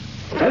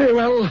 Very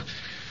well.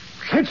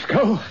 Let's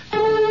go.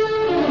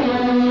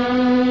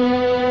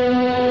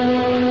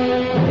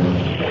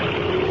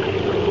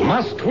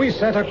 Must we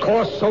set a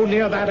course so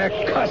near that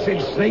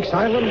accursed Snake's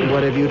Island?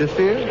 What have you to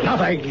fear?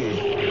 Nothing.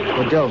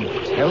 Well, don't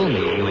tell me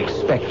you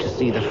expect to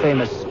see the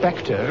famous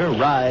specter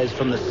rise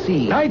from the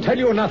sea. I tell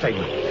you nothing.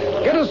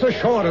 Get us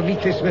ashore to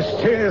meet this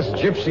mysterious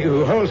gypsy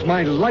who holds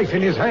my life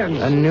in his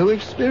hands. A new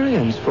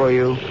experience for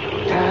you.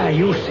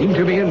 You seem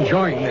to be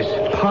enjoying this.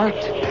 Part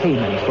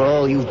payment for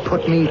all you've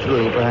put me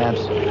through, perhaps.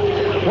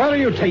 Where are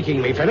you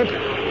taking me, Philip?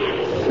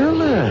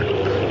 Philip.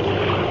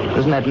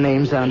 Doesn't that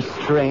name sound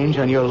strange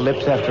on your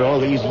lips after all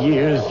these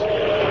years?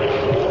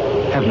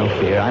 Have no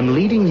fear. I'm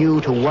leading you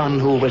to one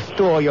who will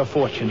restore your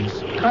fortunes.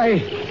 I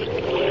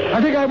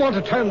think I want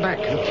to turn back.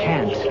 You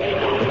can't.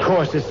 The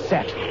course is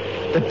set.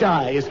 The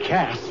die is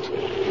cast.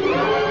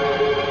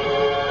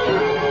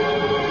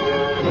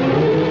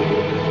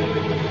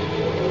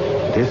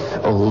 This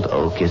old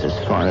oak is as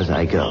far as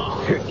I go.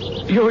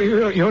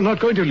 You're not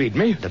going to lead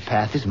me? The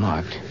path is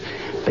marked.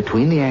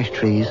 Between the ash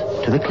trees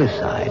to the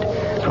cliffside.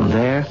 From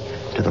there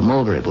to the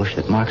mulberry bush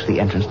that marks the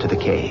entrance to the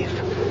cave.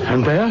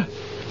 And there?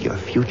 Your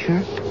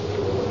future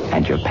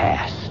and your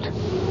past.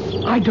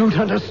 I don't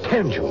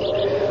understand you.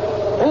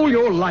 All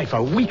your life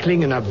a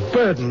weakling and a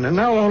burden, and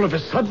now all of a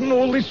sudden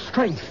all this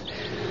strength.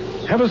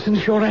 Ever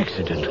since your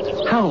accident.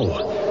 How?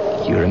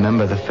 You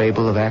remember the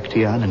fable of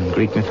Actaeon in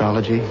Greek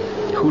mythology?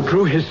 Who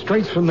drew his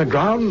strength from the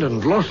ground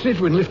and lost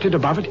it when lifted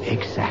above it?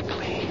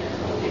 Exactly.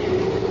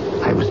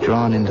 I was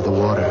drawn into the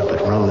water,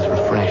 but rose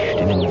refreshed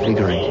and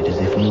invigorated as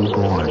if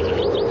newborn.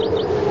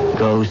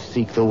 Go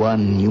seek the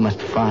one you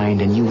must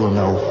find, and you will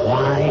know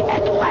why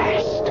at last.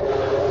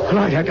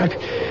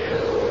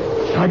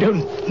 I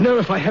don't know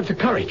if I have the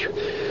courage.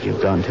 You've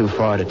gone too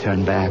far to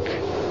turn back.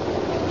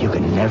 You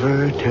can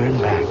never turn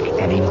back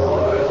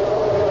anymore.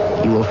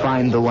 You will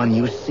find the one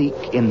you seek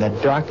in the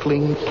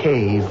darkling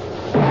cave.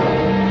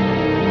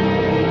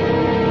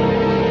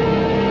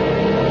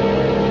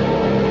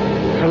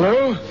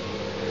 Hello?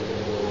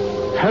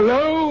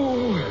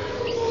 Hello?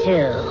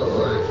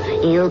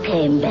 So, you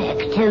came back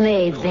to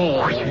me,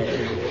 babe.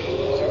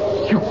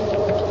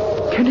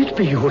 Can it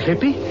be you,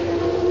 Lippy?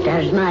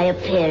 Does my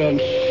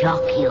appearance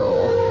shock you?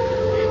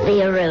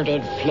 The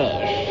eroded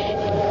flesh,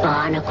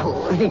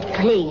 barnacles that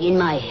cling in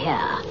my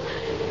hair,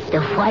 the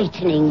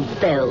whitening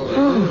bones.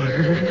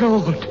 Oh,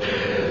 Lord.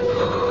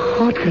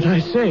 What can I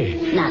say?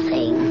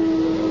 Nothing.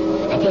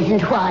 That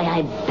isn't why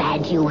I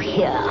bade you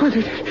here. Well,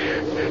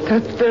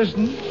 there's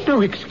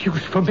no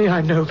excuse for me,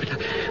 I know, but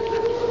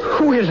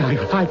who is I?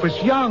 I was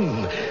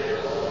young.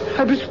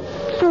 I was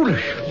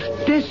foolish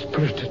and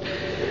desperate.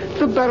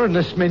 The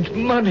Baroness meant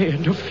money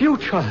and a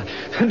future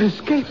and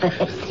escape.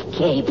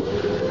 Escape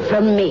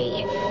from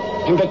me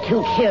and the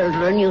two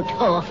children you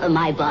tore from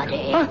my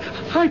body.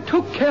 I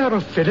took care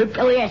of Philip.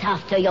 Oh, yes,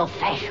 after your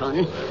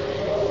fashion.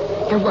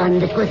 The one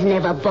that was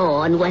never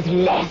born was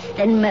less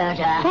than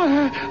murder.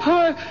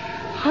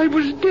 I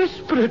was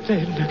desperate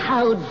then.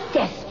 How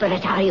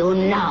desperate are you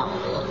now?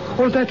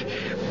 Well, that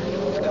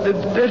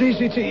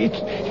is,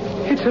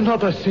 it's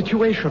another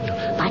situation.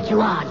 But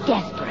you are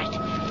desperate.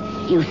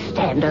 You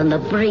stand on the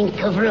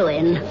brink of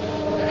ruin.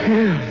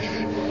 Yes.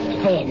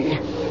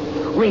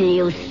 Then, will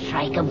you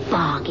strike a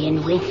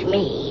bargain with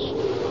me?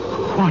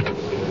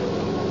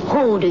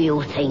 Who do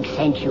you think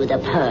sent you the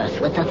purse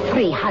with the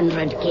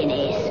 300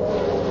 guineas?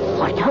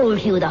 Or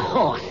told you the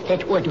horse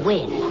that would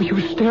win?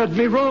 You steered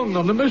me wrong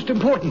on the most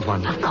important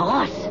one. Of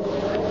course.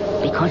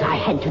 Because I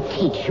had to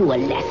teach you a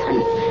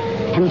lesson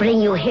and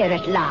bring you here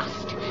at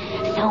last.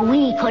 So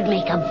we could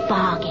make a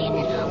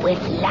bargain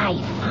with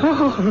life.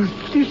 Oh,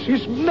 this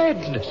is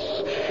madness.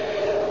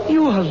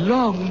 You are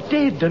long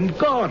dead and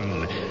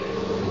gone.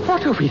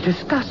 What are we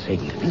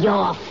discussing?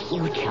 Your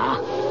future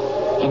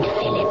and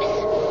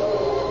Philip's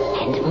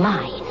and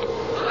mine.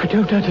 I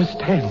don't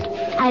understand.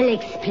 I'll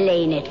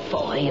explain it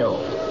for you.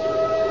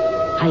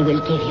 I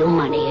will give you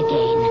money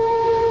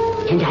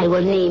again. And I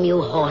will name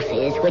you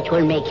horses which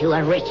will make you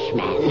a rich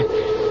man.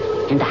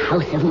 And the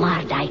house of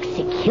Mardyke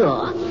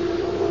secure.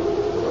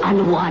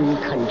 On one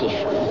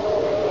condition.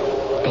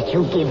 That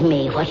you give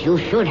me what you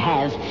should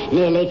have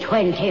nearly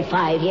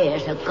 25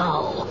 years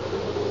ago.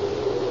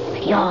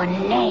 Your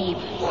name.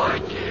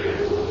 What?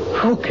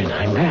 How can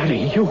I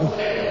marry you?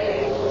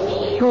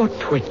 You're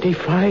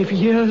 25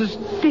 years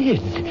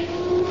dead.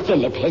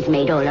 Philip has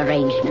made all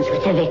arrangements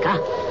with the vicar.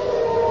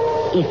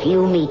 If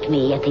you meet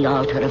me at the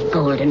altar of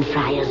Golden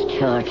Friars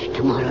Church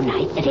tomorrow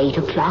night at 8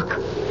 o'clock,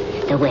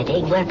 the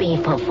wedding will be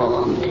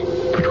performed.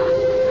 But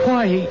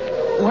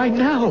why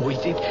now?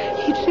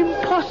 It's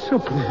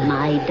impossible.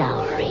 My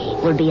dowry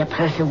will be a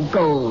purse of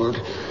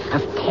gold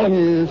of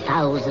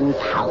 10,000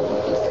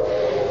 pounds.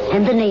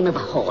 And the name of a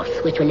horse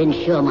which will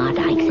ensure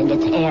Mardyke's and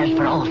its heirs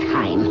for all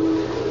time.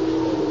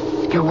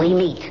 Till we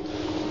meet.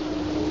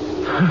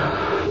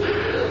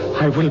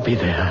 I will be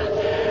there.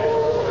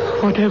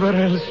 Whatever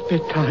else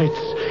betides,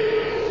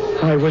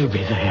 I will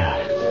be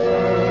there.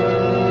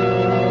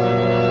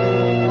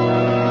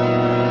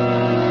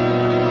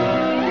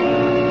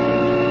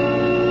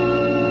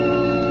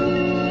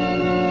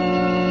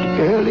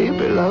 Dearly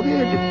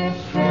beloved,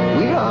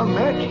 we are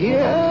met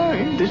here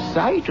in the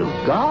sight of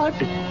God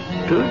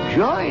to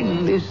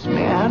join this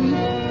man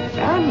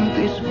and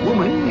this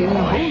woman in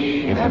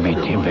holy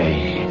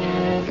matrimony.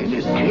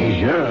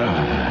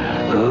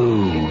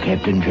 Oh,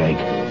 Captain Drake,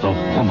 the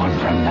woman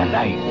from the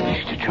lake,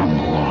 Mr.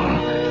 Trumbull.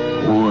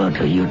 What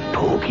are you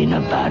talking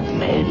about,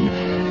 man?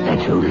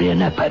 That's only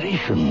an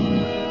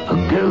apparition. A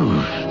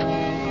ghost.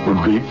 A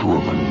red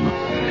woman.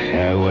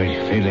 So was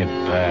Philip,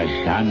 her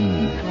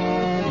son.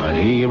 But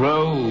he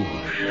rose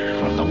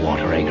from the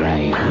watery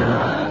grave.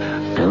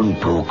 Don't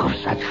talk of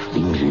such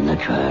things in the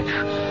church.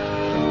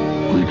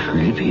 It's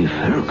Libby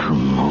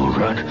Felton, all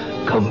right.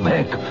 Come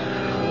back.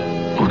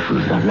 But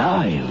she's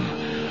alive.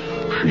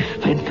 She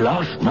spent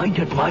last night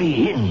at my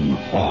inn.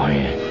 Why,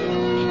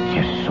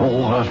 you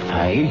saw her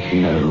face?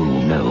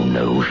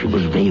 No. She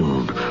was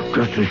veiled,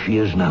 just as she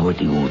is now at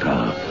the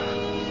altar.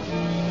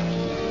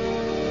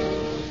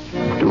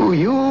 Do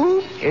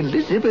you,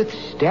 Elizabeth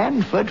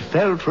Stanford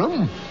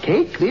Feltram,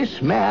 take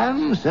this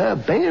man, Sir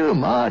Bale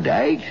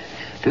Mardyke,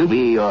 to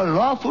be your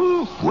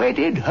lawful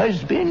wedded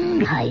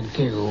husband? I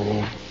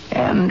do.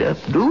 And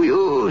do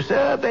you,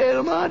 Sir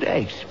Bale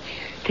Mardyke,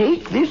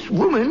 take this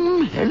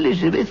woman,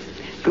 Elizabeth,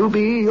 to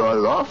be your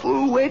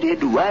lawful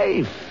wedded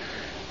wife?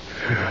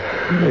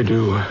 I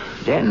do.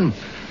 Then,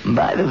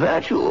 by the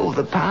virtue of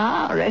the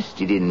power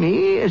vested in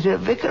me as a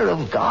vicar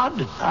of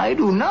God, I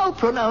do now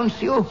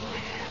pronounce you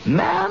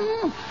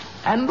man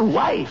and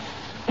wife.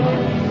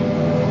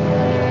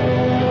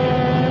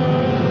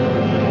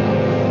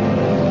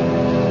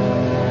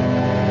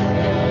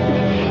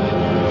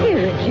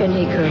 Dear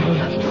Jenny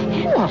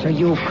girl, what are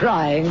you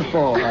crying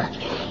for?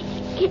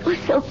 It was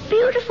so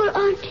beautiful,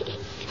 Auntie.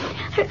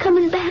 Her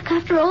coming back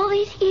after all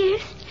these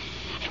years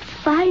and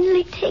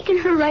finally taking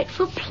her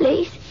rightful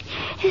place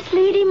as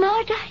Lady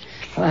Mardyke.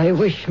 I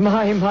wish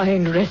my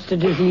mind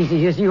rested as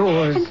easy as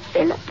yours. And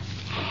Philip,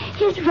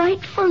 his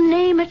rightful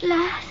name at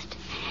last.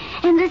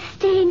 And the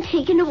stain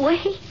taken away.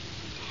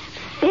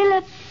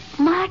 Philip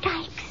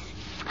Mardyke.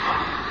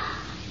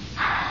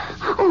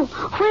 Oh,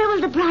 where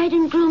will the bride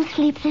and groom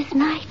sleep this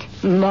night?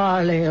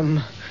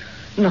 Marliam.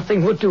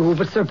 Nothing would do,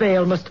 but Sir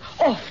Bale must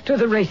off to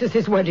the races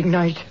his wedding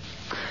night.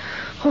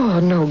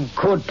 Oh, no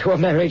good to a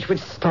marriage which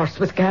starts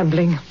with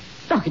gambling.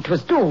 Oh, it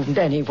was doomed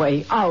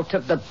anyway, out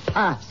of the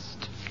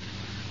past.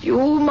 You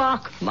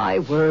mark my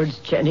words,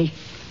 Jenny.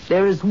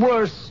 There is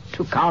worse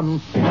to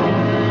come.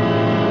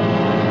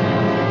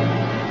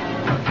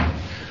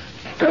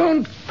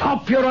 Don't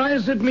pop your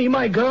eyes at me,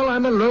 my girl.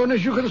 I'm alone,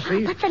 as you can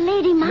see. But the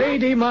Lady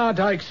Lady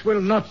Mardykes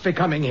will not be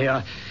coming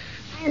here.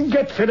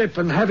 Get Philip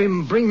and have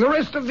him bring the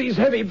rest of these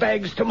heavy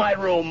bags to my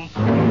room.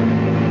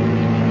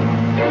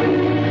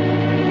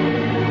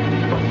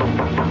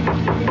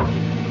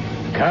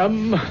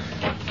 Come.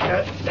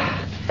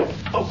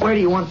 Where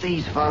do you want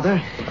these,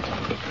 Father?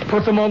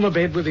 Put them on the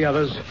bed with the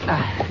others.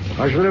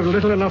 I shall have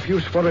little enough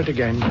use for it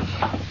again.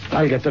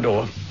 I'll get the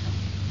door.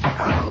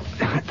 Oh,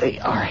 they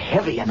are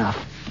heavy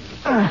enough.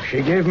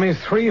 She gave me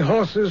 3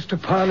 horses to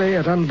parley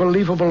at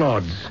unbelievable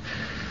odds.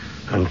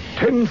 And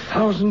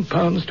 10,000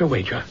 pounds to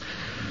wager.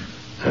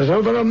 There's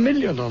over $1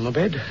 million on the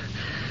bed.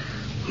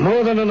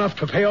 More than enough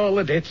to pay all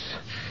the debts,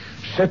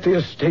 set the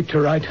estate to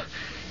right,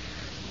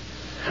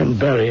 and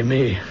bury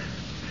me.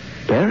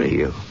 Bury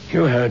you?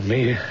 You heard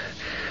me.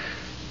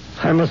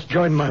 I must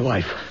join my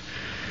wife.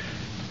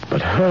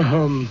 But her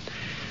home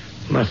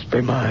must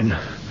be mine.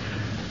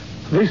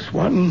 This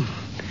one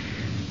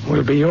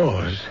will be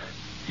yours.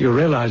 You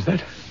realize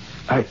that?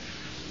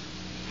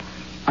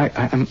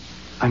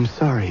 I'm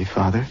sorry,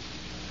 Father.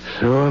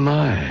 So am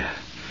I.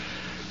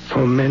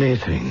 For many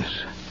things.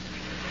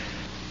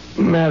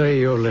 Marry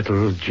your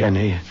little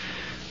Jenny,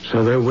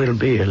 so there will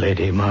be a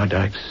Lady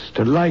Mardyke's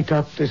to light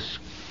up this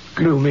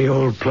gloomy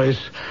old place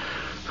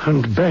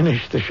and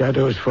banish the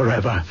shadows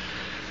forever.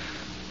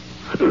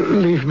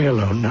 Leave me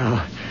alone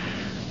now.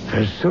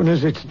 As soon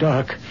as it's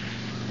dark,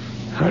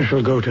 I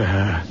shall go to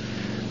her.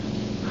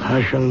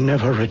 I shall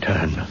never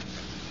return.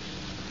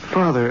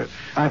 Father,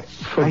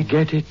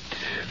 Forget it,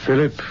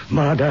 Philip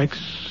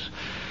Mardyke's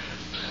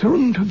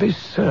soon to be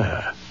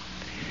Sir.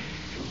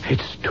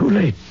 It's too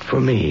late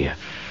for me.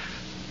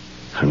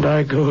 And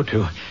I go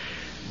to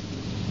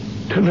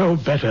know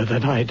better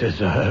than I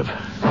deserve.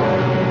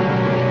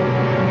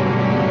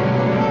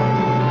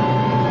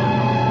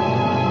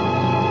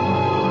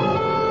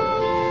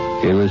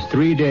 It was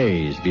 3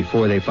 days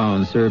before they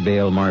found Sir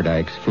Bale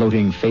Mardyke's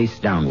floating face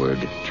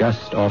downward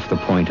just off the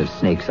point of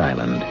Snake's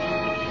Island.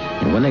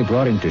 And when they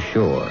brought him to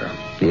shore,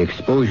 the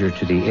exposure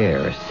to the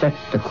air set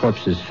the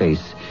corpse's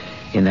face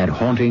in that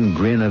haunting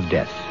grin of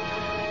death,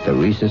 the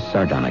rhesus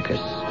sardonicus.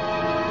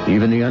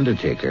 Even the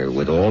undertaker,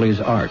 with all his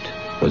art,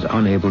 was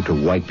unable to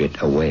wipe it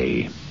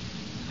away.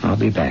 I'll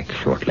be back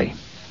shortly.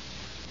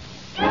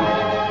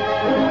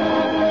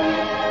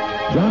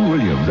 John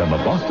Williams and the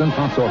Boston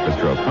Pops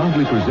Orchestra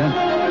proudly present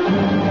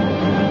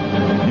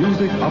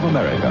Music of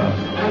America.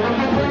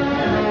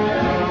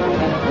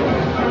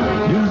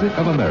 Music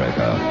of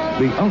America,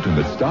 the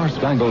ultimate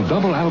star-spangled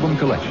double album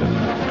collection.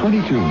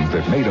 20 tunes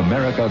that made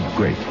America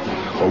great.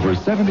 Over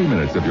 70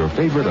 minutes of your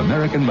favorite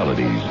American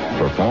melodies,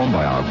 performed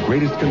by our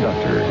greatest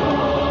conductor.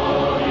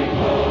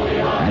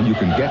 And you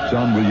can get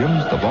John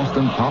Williams, the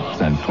Boston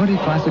Pops, and 20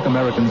 classic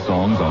American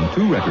songs on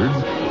 2 records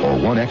or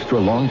 1 extra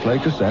long play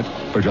cassette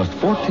for just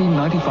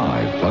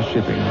 $14.95 plus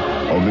shipping.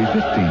 Only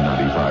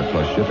 $15.95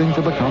 plus shipping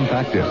for the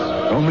compact disc.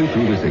 Only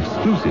through this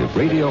exclusive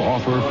radio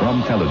offer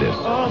from Teledisc.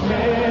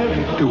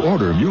 To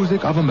order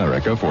Music of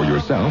America for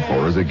yourself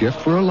or as a gift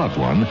for a loved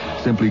one,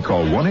 simply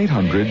call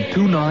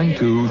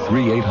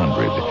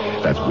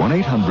 1-800-292-3800. That's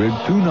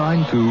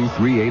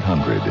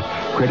 1-800-292-3800.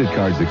 Credit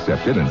cards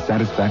accepted and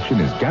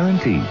satisfaction is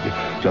guaranteed.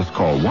 Just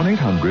call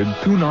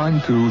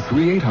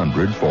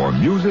 1-800-292-3800 for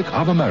Music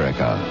of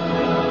America.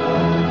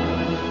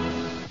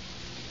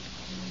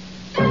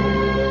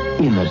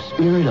 In the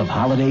spirit of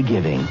holiday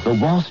giving, the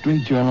Wall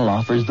Street Journal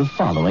offers the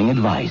following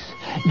advice.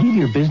 Give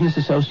your business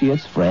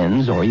associates,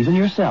 friends, or even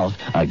yourself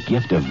a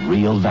gift of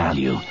real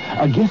value.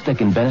 A gift that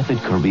can benefit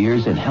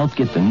careers and help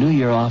get the new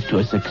year off to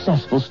a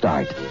successful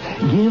start.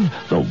 Give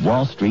the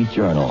Wall Street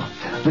Journal.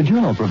 The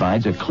Journal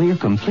provides a clear,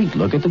 complete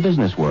look at the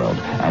business world,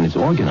 and it's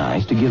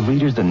organized to give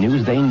readers the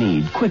news they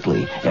need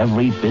quickly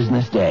every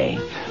business day.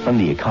 From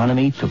the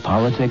economy to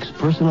politics,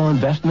 personal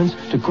investments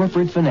to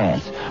corporate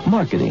finance,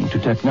 marketing to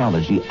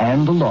technology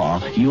and the law,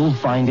 you'll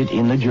find it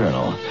in the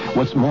Journal.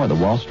 What's more, the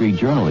Wall Street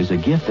Journal is a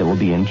gift that will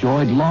be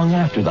enjoyed long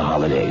after the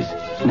holidays.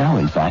 Now,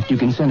 in fact, you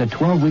can send a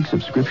 12-week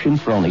subscription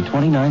for only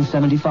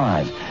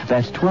 $29.75.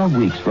 That's 12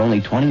 weeks for only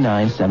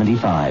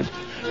 $29.75.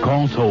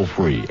 Call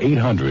toll-free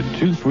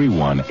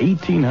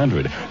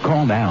 800-231-1800.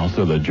 Call now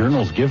so the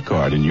Journal's gift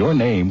card in your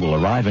name will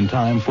arrive in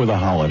time for the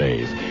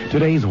holidays.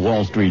 Today's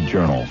Wall Street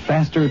Journal.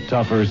 Faster,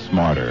 tougher,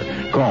 smarter.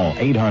 Call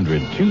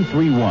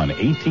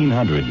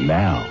 800-231-1800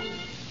 now.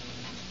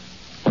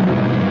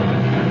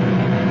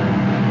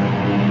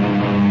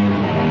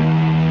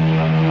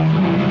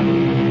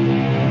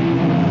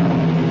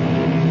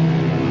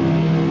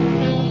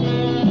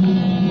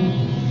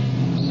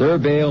 Sir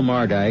Bale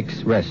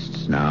Mardyke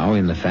rests now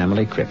in the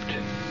family crypt,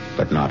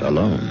 but not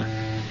alone.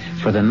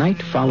 For the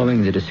night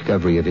following the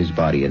discovery of his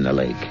body in the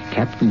lake,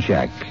 Captain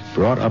Jack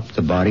brought up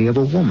the body of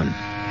a woman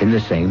in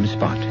the same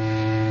spot.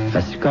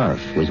 A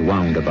scarf was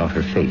wound about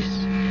her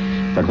face,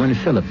 but when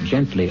Philip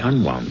gently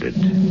unwound it,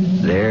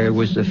 there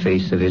was the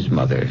face of his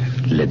mother,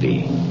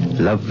 Libby,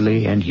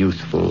 lovely and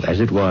youthful as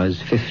it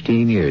was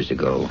 15 years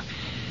ago.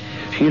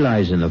 She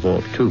lies in the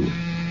vault, too,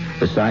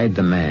 beside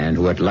the man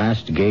who at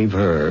last gave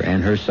her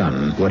and her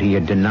son what he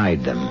had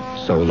denied them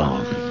so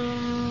long,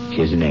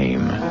 his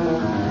name.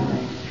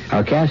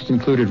 Our cast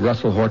included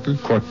Russell Horton,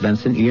 Court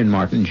Benson, Ian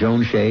Martin,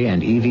 Joan Shea,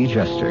 and Evie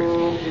Juster.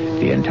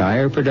 The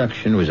entire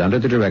production was under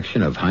the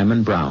direction of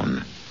Hyman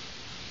Brown.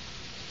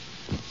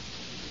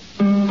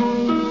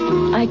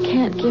 I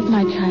can't give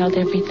my child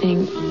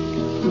everything,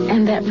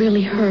 and that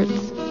really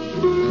hurts.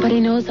 But he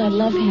knows I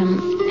love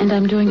him, and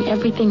I'm doing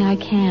everything I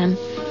can,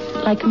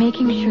 like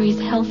making sure he's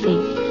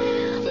healthy.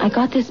 I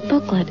got this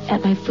booklet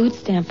at my food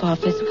stamp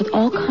office with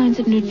all kinds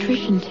of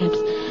nutrition tips,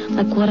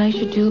 like what I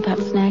should do about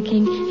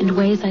snacking and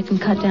ways I can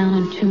cut down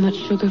on too much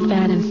sugar,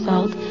 fat, and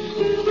salt.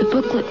 The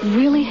booklet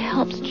really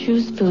helps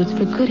choose foods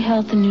for good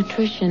health and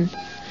nutrition.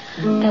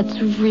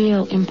 That's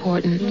real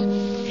important.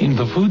 In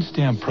the food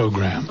stamp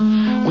program,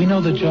 we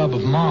know the job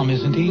of mom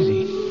isn't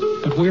easy.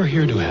 but we're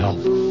here to help.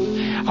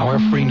 Our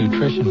free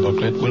nutrition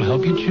booklet will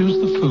help you choose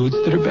the foods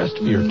that are best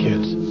for your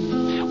kids.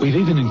 We've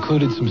even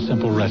included some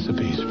simple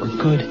recipes for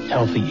good,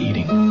 healthy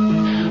eating.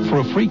 For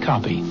a free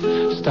copy,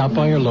 stop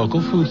by your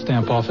local food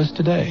stamp office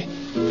today.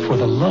 For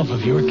the love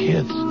of your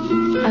kids.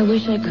 I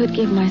wish I could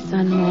give my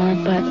son more,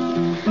 but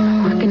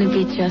we're going to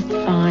be just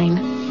fine.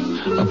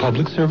 A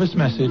public service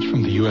message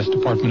from the U.S.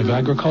 Department of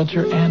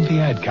Agriculture and the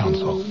Ad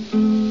Council.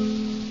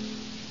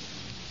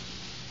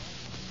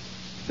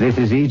 This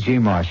is E.G.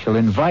 Marshall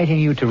inviting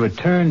you to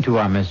return to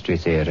our Mystery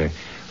Theater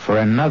for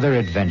another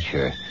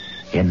adventure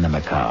in the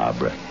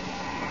macabre.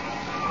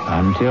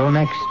 Until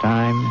next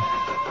time...